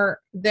more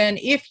than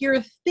if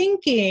you're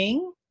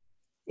thinking,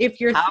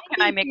 how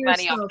can I make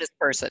money off this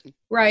person?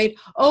 Right.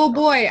 Oh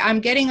boy, I'm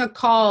getting a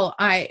call.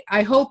 I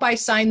hope I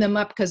sign them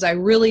up because I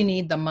really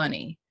need the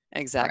money.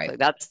 Exactly.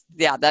 Right.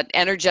 That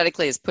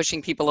energetically is pushing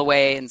people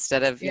away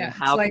instead of,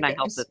 how can I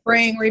help this person?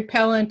 Spraying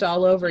repellent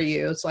all over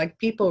you. It's like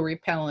people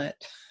repellent.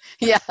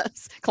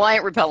 Yes,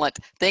 client repellent.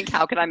 Think,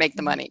 how can I make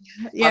the money?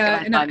 Yeah,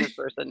 how can I find this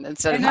person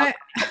instead of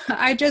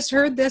I just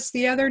heard this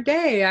the other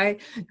day. I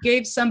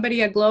gave somebody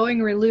a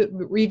glowing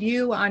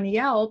review on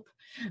Yelp,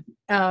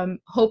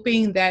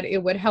 hoping that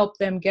it would help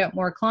them get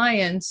more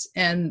clients,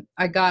 and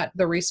I got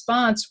the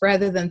response,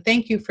 rather than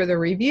thank you for the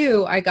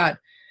review, I got,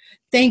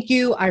 thank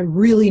you, I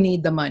really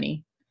need the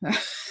money.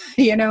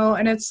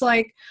 And it's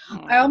like,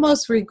 I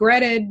almost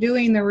regretted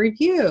doing the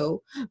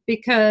review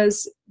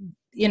because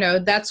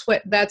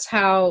that's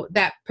how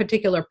that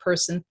particular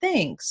person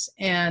thinks.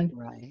 And,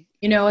 Right.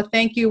 a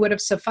thank you would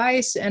have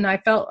sufficed. And I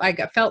felt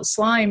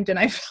slimed, and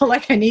I felt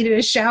like I needed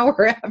a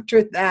shower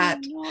after that.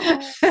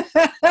 Oh, no.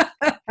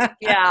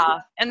 Yeah.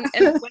 And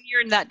when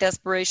you're in that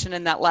desperation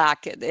and that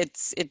lack,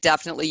 it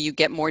definitely, you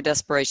get more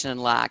desperation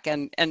and lack.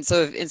 And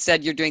so if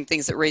instead you're doing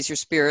things that raise your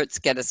spirits,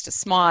 get us to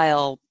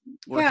smile,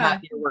 we're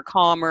happier, we're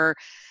calmer.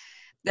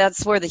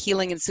 That's where the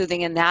healing and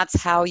soothing, and that's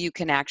how you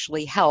can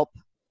actually help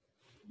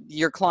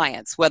your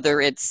clients, whether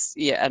it's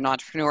an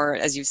entrepreneur,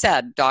 as you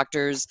said,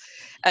 doctors,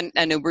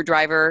 an Uber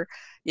driver,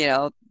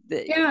 and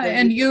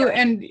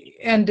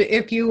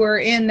if you were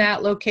in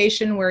that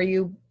location where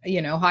you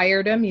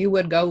hired him, you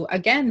would go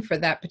again for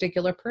that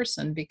particular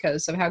person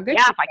because of how good.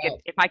 Yeah,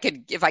 if I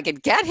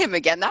could get him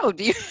again, that would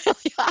be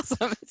really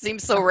awesome. It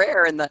seems so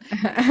rare in the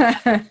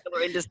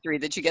industry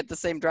that you get the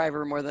same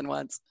driver more than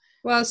once.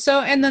 Well,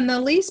 and then the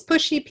least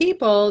pushy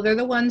people, they're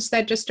the ones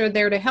that just are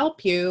there to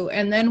help you.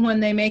 And then when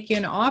they make you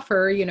an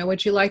offer,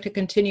 would you like to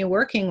continue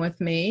working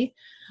with me?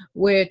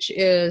 Which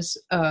is,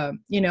 a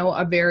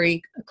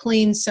very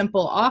clean,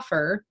 simple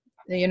offer.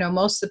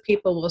 Most of the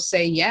people will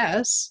say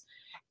yes.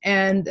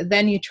 And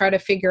then you try to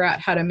figure out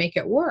how to make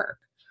it work.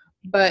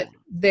 But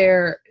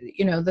the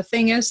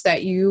thing is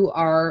that you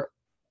are,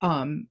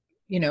 when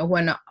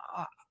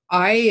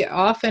I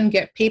often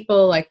get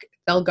people like,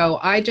 they'll go,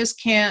 I just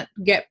can't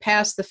get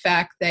past the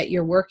fact that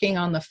you're working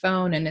on the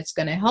phone and it's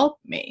going to help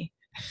me.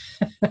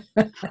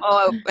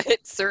 Oh,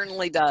 it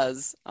certainly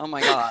does. Oh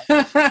my God.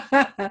 Like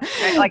I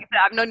said,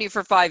 I've known you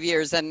for 5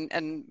 years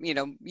and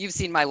you've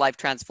seen my life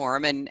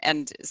transform,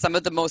 and some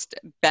of the most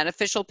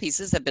beneficial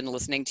pieces have been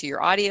listening to your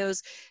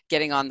audios,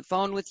 getting on the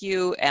phone with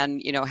you,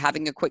 and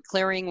having a quick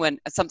clearing when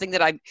something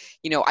that I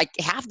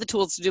have the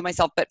tools to do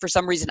myself, but for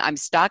some reason I'm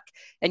stuck,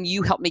 and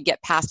you help me get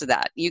past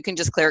that. You can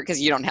just clear it because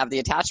you don't have the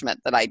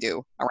attachment that I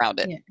do around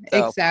it. Yeah,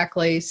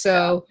 exactly.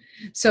 So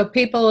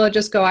people will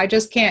just go, I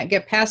just can't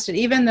get past it,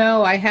 even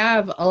though I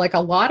have like a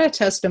lot of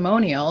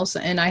testimonials,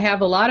 and I have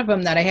a lot of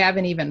them that I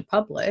haven't even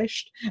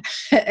published,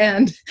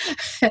 and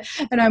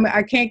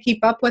I can't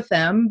keep up with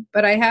them,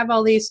 but I have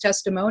all these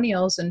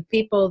testimonials and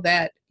people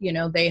that,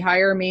 they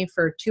hire me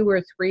for 2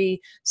 or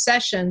 3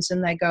 sessions,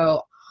 and they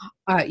go,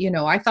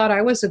 I thought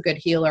I was a good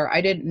healer.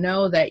 I didn't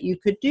know that you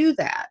could do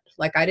that.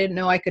 Like, I didn't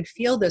know I could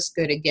feel this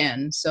good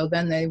again. So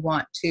then they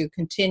want to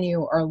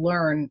continue or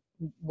learn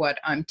what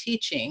I'm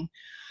teaching.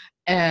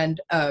 And,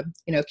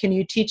 can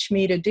you teach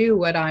me to do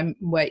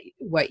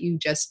what you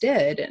just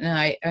did?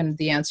 And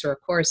the answer,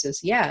 of course,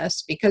 is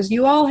yes, because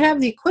you all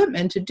have the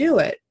equipment to do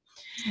it.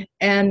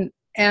 And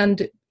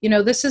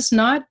this is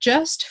not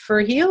just for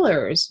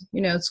healers,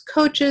 it's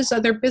coaches,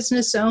 other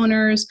business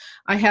owners.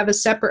 I have a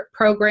separate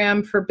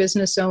program for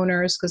business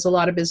owners because a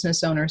lot of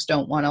business owners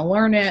don't want to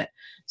learn it.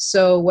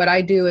 So what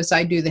I do is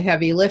I do the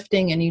heavy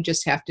lifting, and you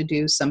just have to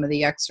do some of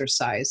the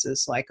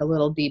exercises, like a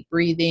little deep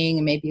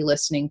breathing, maybe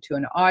listening to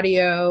an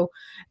audio,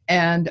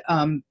 and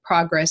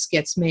progress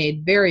gets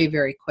made very,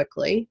 very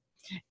quickly.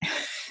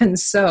 And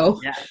so,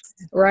 yes.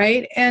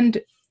 Right.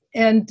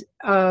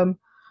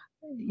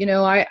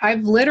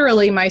 I've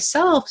literally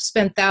myself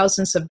spent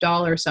thousands of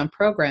dollars on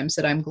programs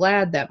that I'm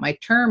glad that my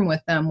term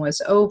with them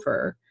was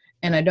over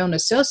and I don't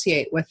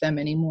associate with them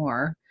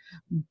anymore.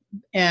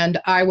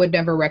 And I would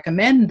never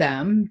recommend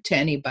them to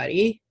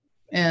anybody.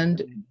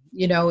 And,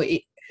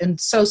 and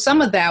so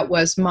some of that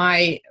was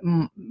my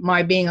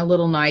being a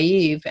little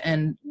naive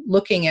and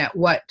looking at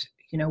what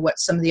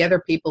some of the other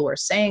people were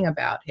saying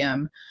about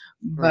him.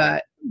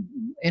 But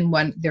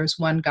there's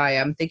one guy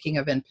I'm thinking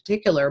of in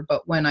particular,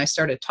 but when I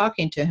started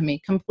talking to him, he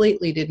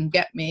completely didn't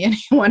get me, and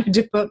he wanted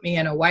to put me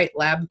in a white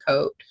lab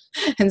coat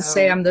and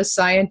say I'm the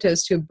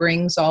scientist who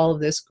brings all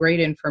of this great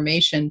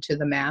information to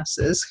the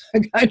masses,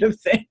 kind of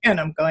thing.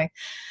 And I'm going,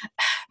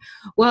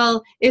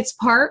 well, it's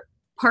part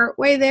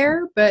way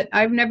there, but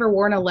I've never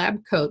worn a lab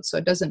coat, so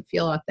it doesn't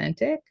feel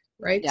authentic,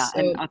 right? Yeah,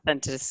 and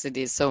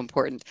authenticity is so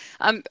important.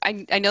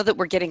 I know that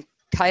we're getting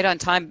tight on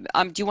time.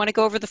 Do you want to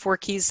go over the 4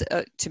 keys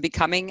to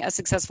becoming a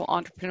successful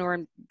entrepreneur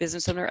and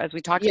business owner as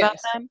we talked about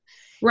them?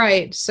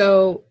 Right.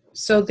 So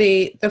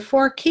the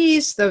 4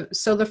 keys,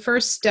 the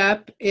first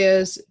step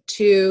is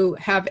to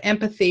have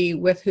empathy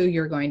with who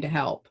you're going to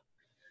help.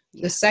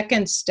 Yeah. The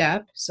second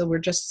step, so we're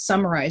just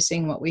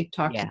summarizing what we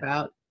talked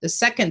about. The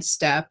second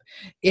step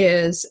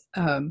is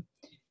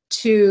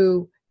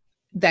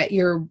that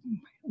your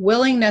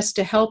willingness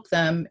to help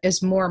them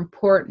is more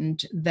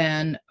important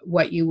than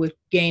what you would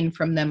gain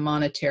from them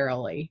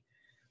monetarily.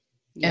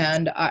 Yes.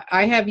 And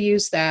I have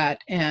used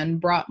that and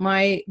brought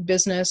my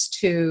business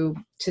to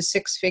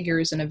 6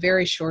 figures in a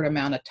very short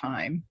amount of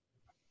time.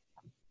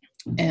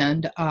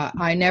 And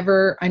I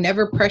never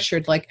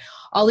pressured, like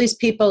all these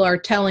people are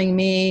telling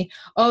me,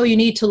 oh, you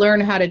need to learn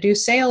how to do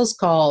sales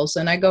calls.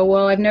 And I go,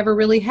 well, I've never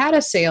really had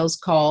a sales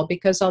call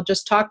because I'll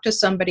just talk to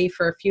somebody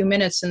for a few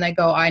minutes and they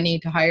go, I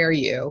need to hire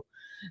you.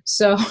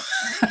 So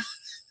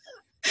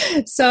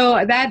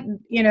that,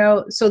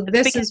 so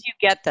this is, you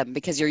get them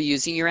because you're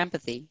using your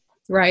empathy.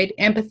 right?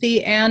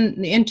 Empathy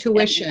and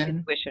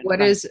intuition. What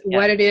right. is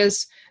what it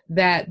is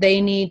that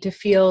they need to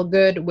feel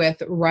good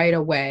with right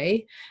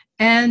away.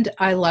 And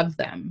I love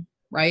them,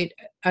 right?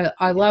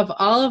 I love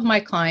all of my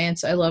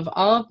clients. I love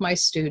all of my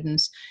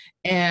students.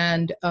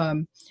 And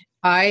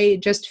I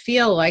just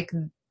feel like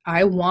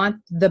I want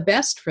the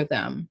best for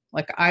them.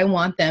 Like I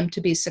want them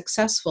to be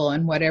successful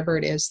in whatever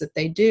it is that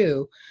they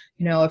do.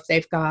 You know, if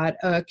they've got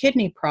a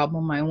kidney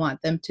problem, I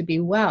want them to be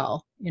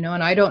well, you know,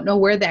 and I don't know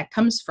where that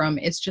comes from.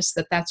 It's just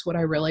that that's what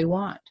I really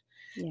want.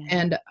 Yeah.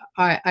 And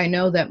I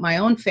know that my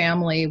own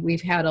family,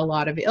 we've had a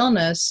lot of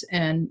illness,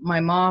 and my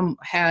mom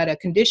had a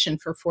condition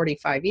for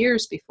 45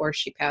 years before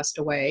she passed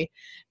away.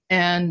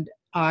 And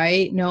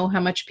I know how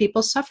much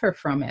people suffer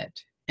from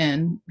it.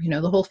 And, you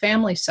know, the whole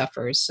family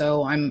suffers.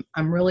 So I'm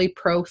really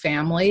pro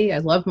family. I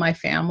love my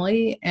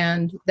family.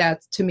 And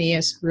that to me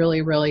is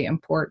really, really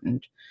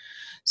important.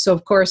 So,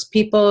 of course,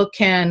 people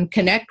can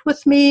connect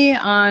with me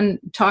on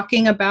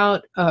talking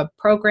about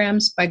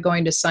programs by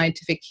going to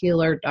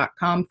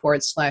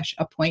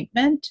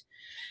scientifichealer.com/appointment.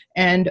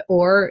 And,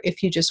 or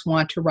if you just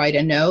want to write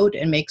a note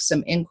and make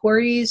some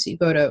inquiries, you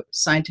go to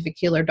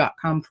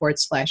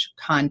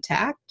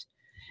scientifichealer.com/contact.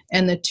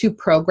 And the 2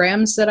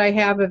 programs that I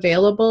have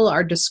available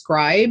are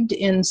described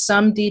in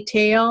some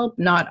detail,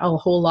 not a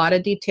whole lot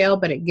of detail,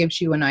 but it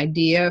gives you an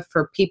idea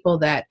for people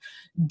that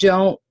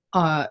don't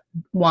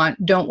want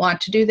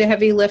to do the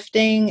heavy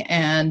lifting.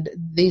 And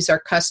these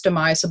are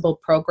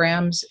customizable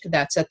programs.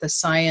 That's at the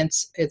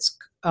Science. It's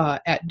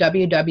at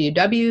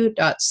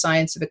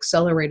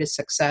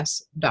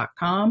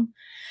www.scienceofacceleratedsuccess.com.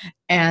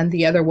 And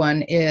the other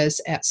one is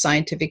at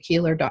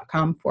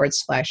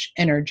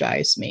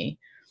scientifichealer.com/energize me.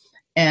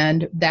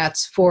 And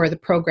that's for the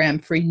program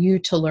for you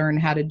to learn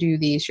how to do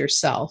these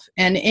yourself.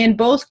 And in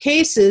both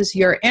cases,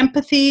 your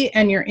empathy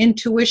and your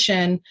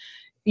intuition,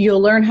 you'll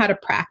learn how to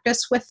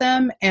practice with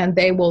them, and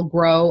they will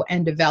grow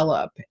and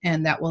develop.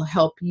 And that will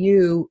help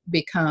you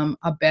become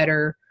a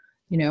better,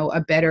 you know,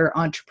 a better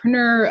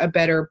entrepreneur, a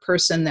better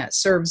person that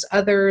serves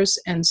others,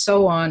 and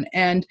so on.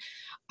 And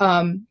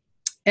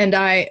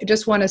I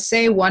just want to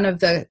say, one of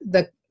the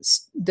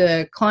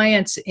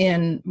clients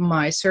in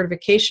my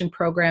certification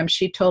program,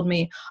 she told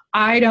me,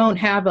 I don't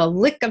have a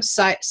lick of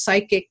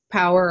psychic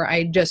power.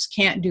 I just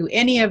can't do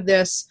any of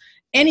this.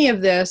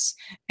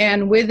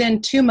 And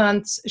within 2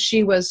 months,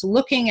 she was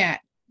looking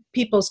at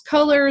people's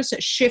colors,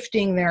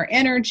 shifting their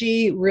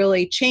energy,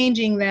 really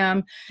changing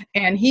them,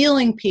 and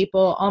healing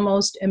people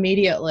almost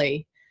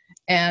immediately.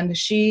 And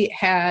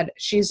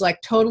she's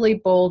like totally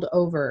bowled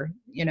over,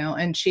 you know,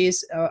 and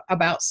she's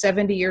about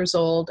 70 years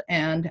old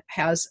and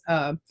has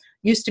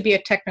used to be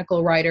a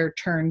technical writer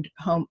turned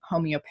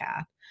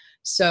homeopath.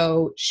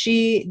 So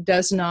she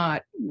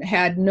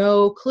had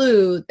no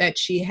clue that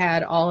she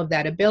had all of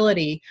that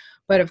ability.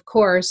 But of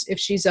course, if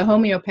she's a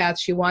homeopath,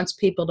 she wants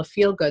people to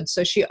feel good.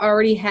 So she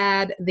already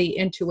had the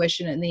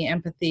intuition and the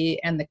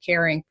empathy and the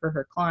caring for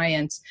her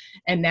clients.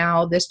 And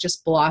now this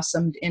just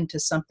blossomed into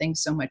something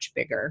so much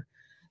bigger.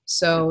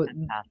 So,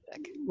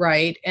 fantastic.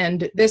 Right.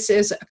 And this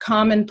is a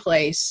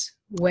commonplace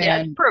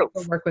when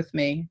people work with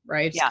me,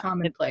 right? It's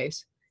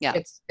commonplace. Yeah.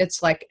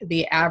 It's like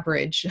the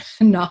average,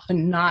 not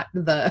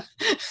the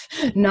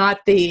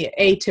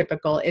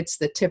atypical. It's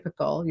the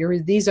typical.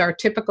 These are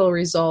typical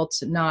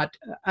results, not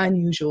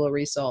unusual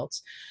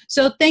results.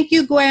 So thank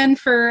you, Gwen,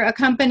 for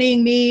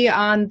accompanying me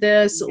on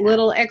this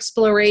little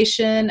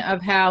exploration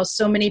of how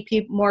so many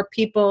more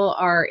people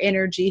are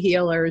energy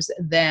healers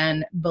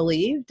than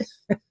believed.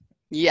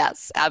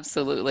 Yes,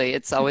 absolutely.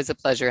 It's always a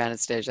pleasure,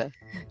 Anastasia.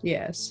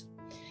 Yes.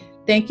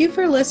 Thank you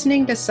for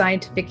listening to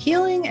Scientific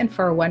Healing, and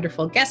for our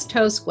wonderful guest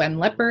host, Gwen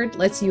Leopard.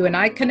 Let's you and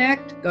I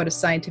connect. Go to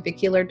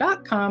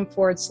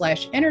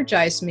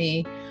scientifichealer.com/energize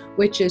me,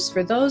 which is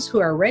for those who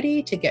are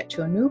ready to get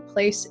to a new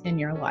place in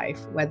your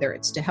life, whether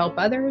it's to help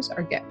others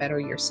or get better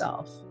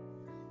yourself.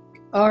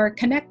 Or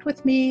connect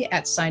with me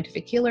at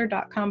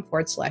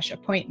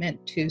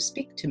scientifichealer.com/appointment to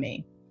speak to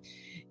me.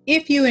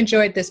 If you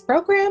enjoyed this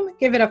program,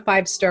 give it a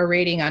 5-star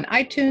rating on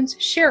iTunes,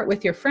 share it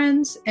with your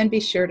friends, and be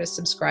sure to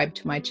subscribe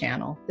to my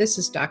channel. This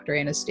is Dr.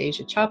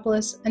 Anastasia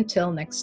Chopelas. Until next time.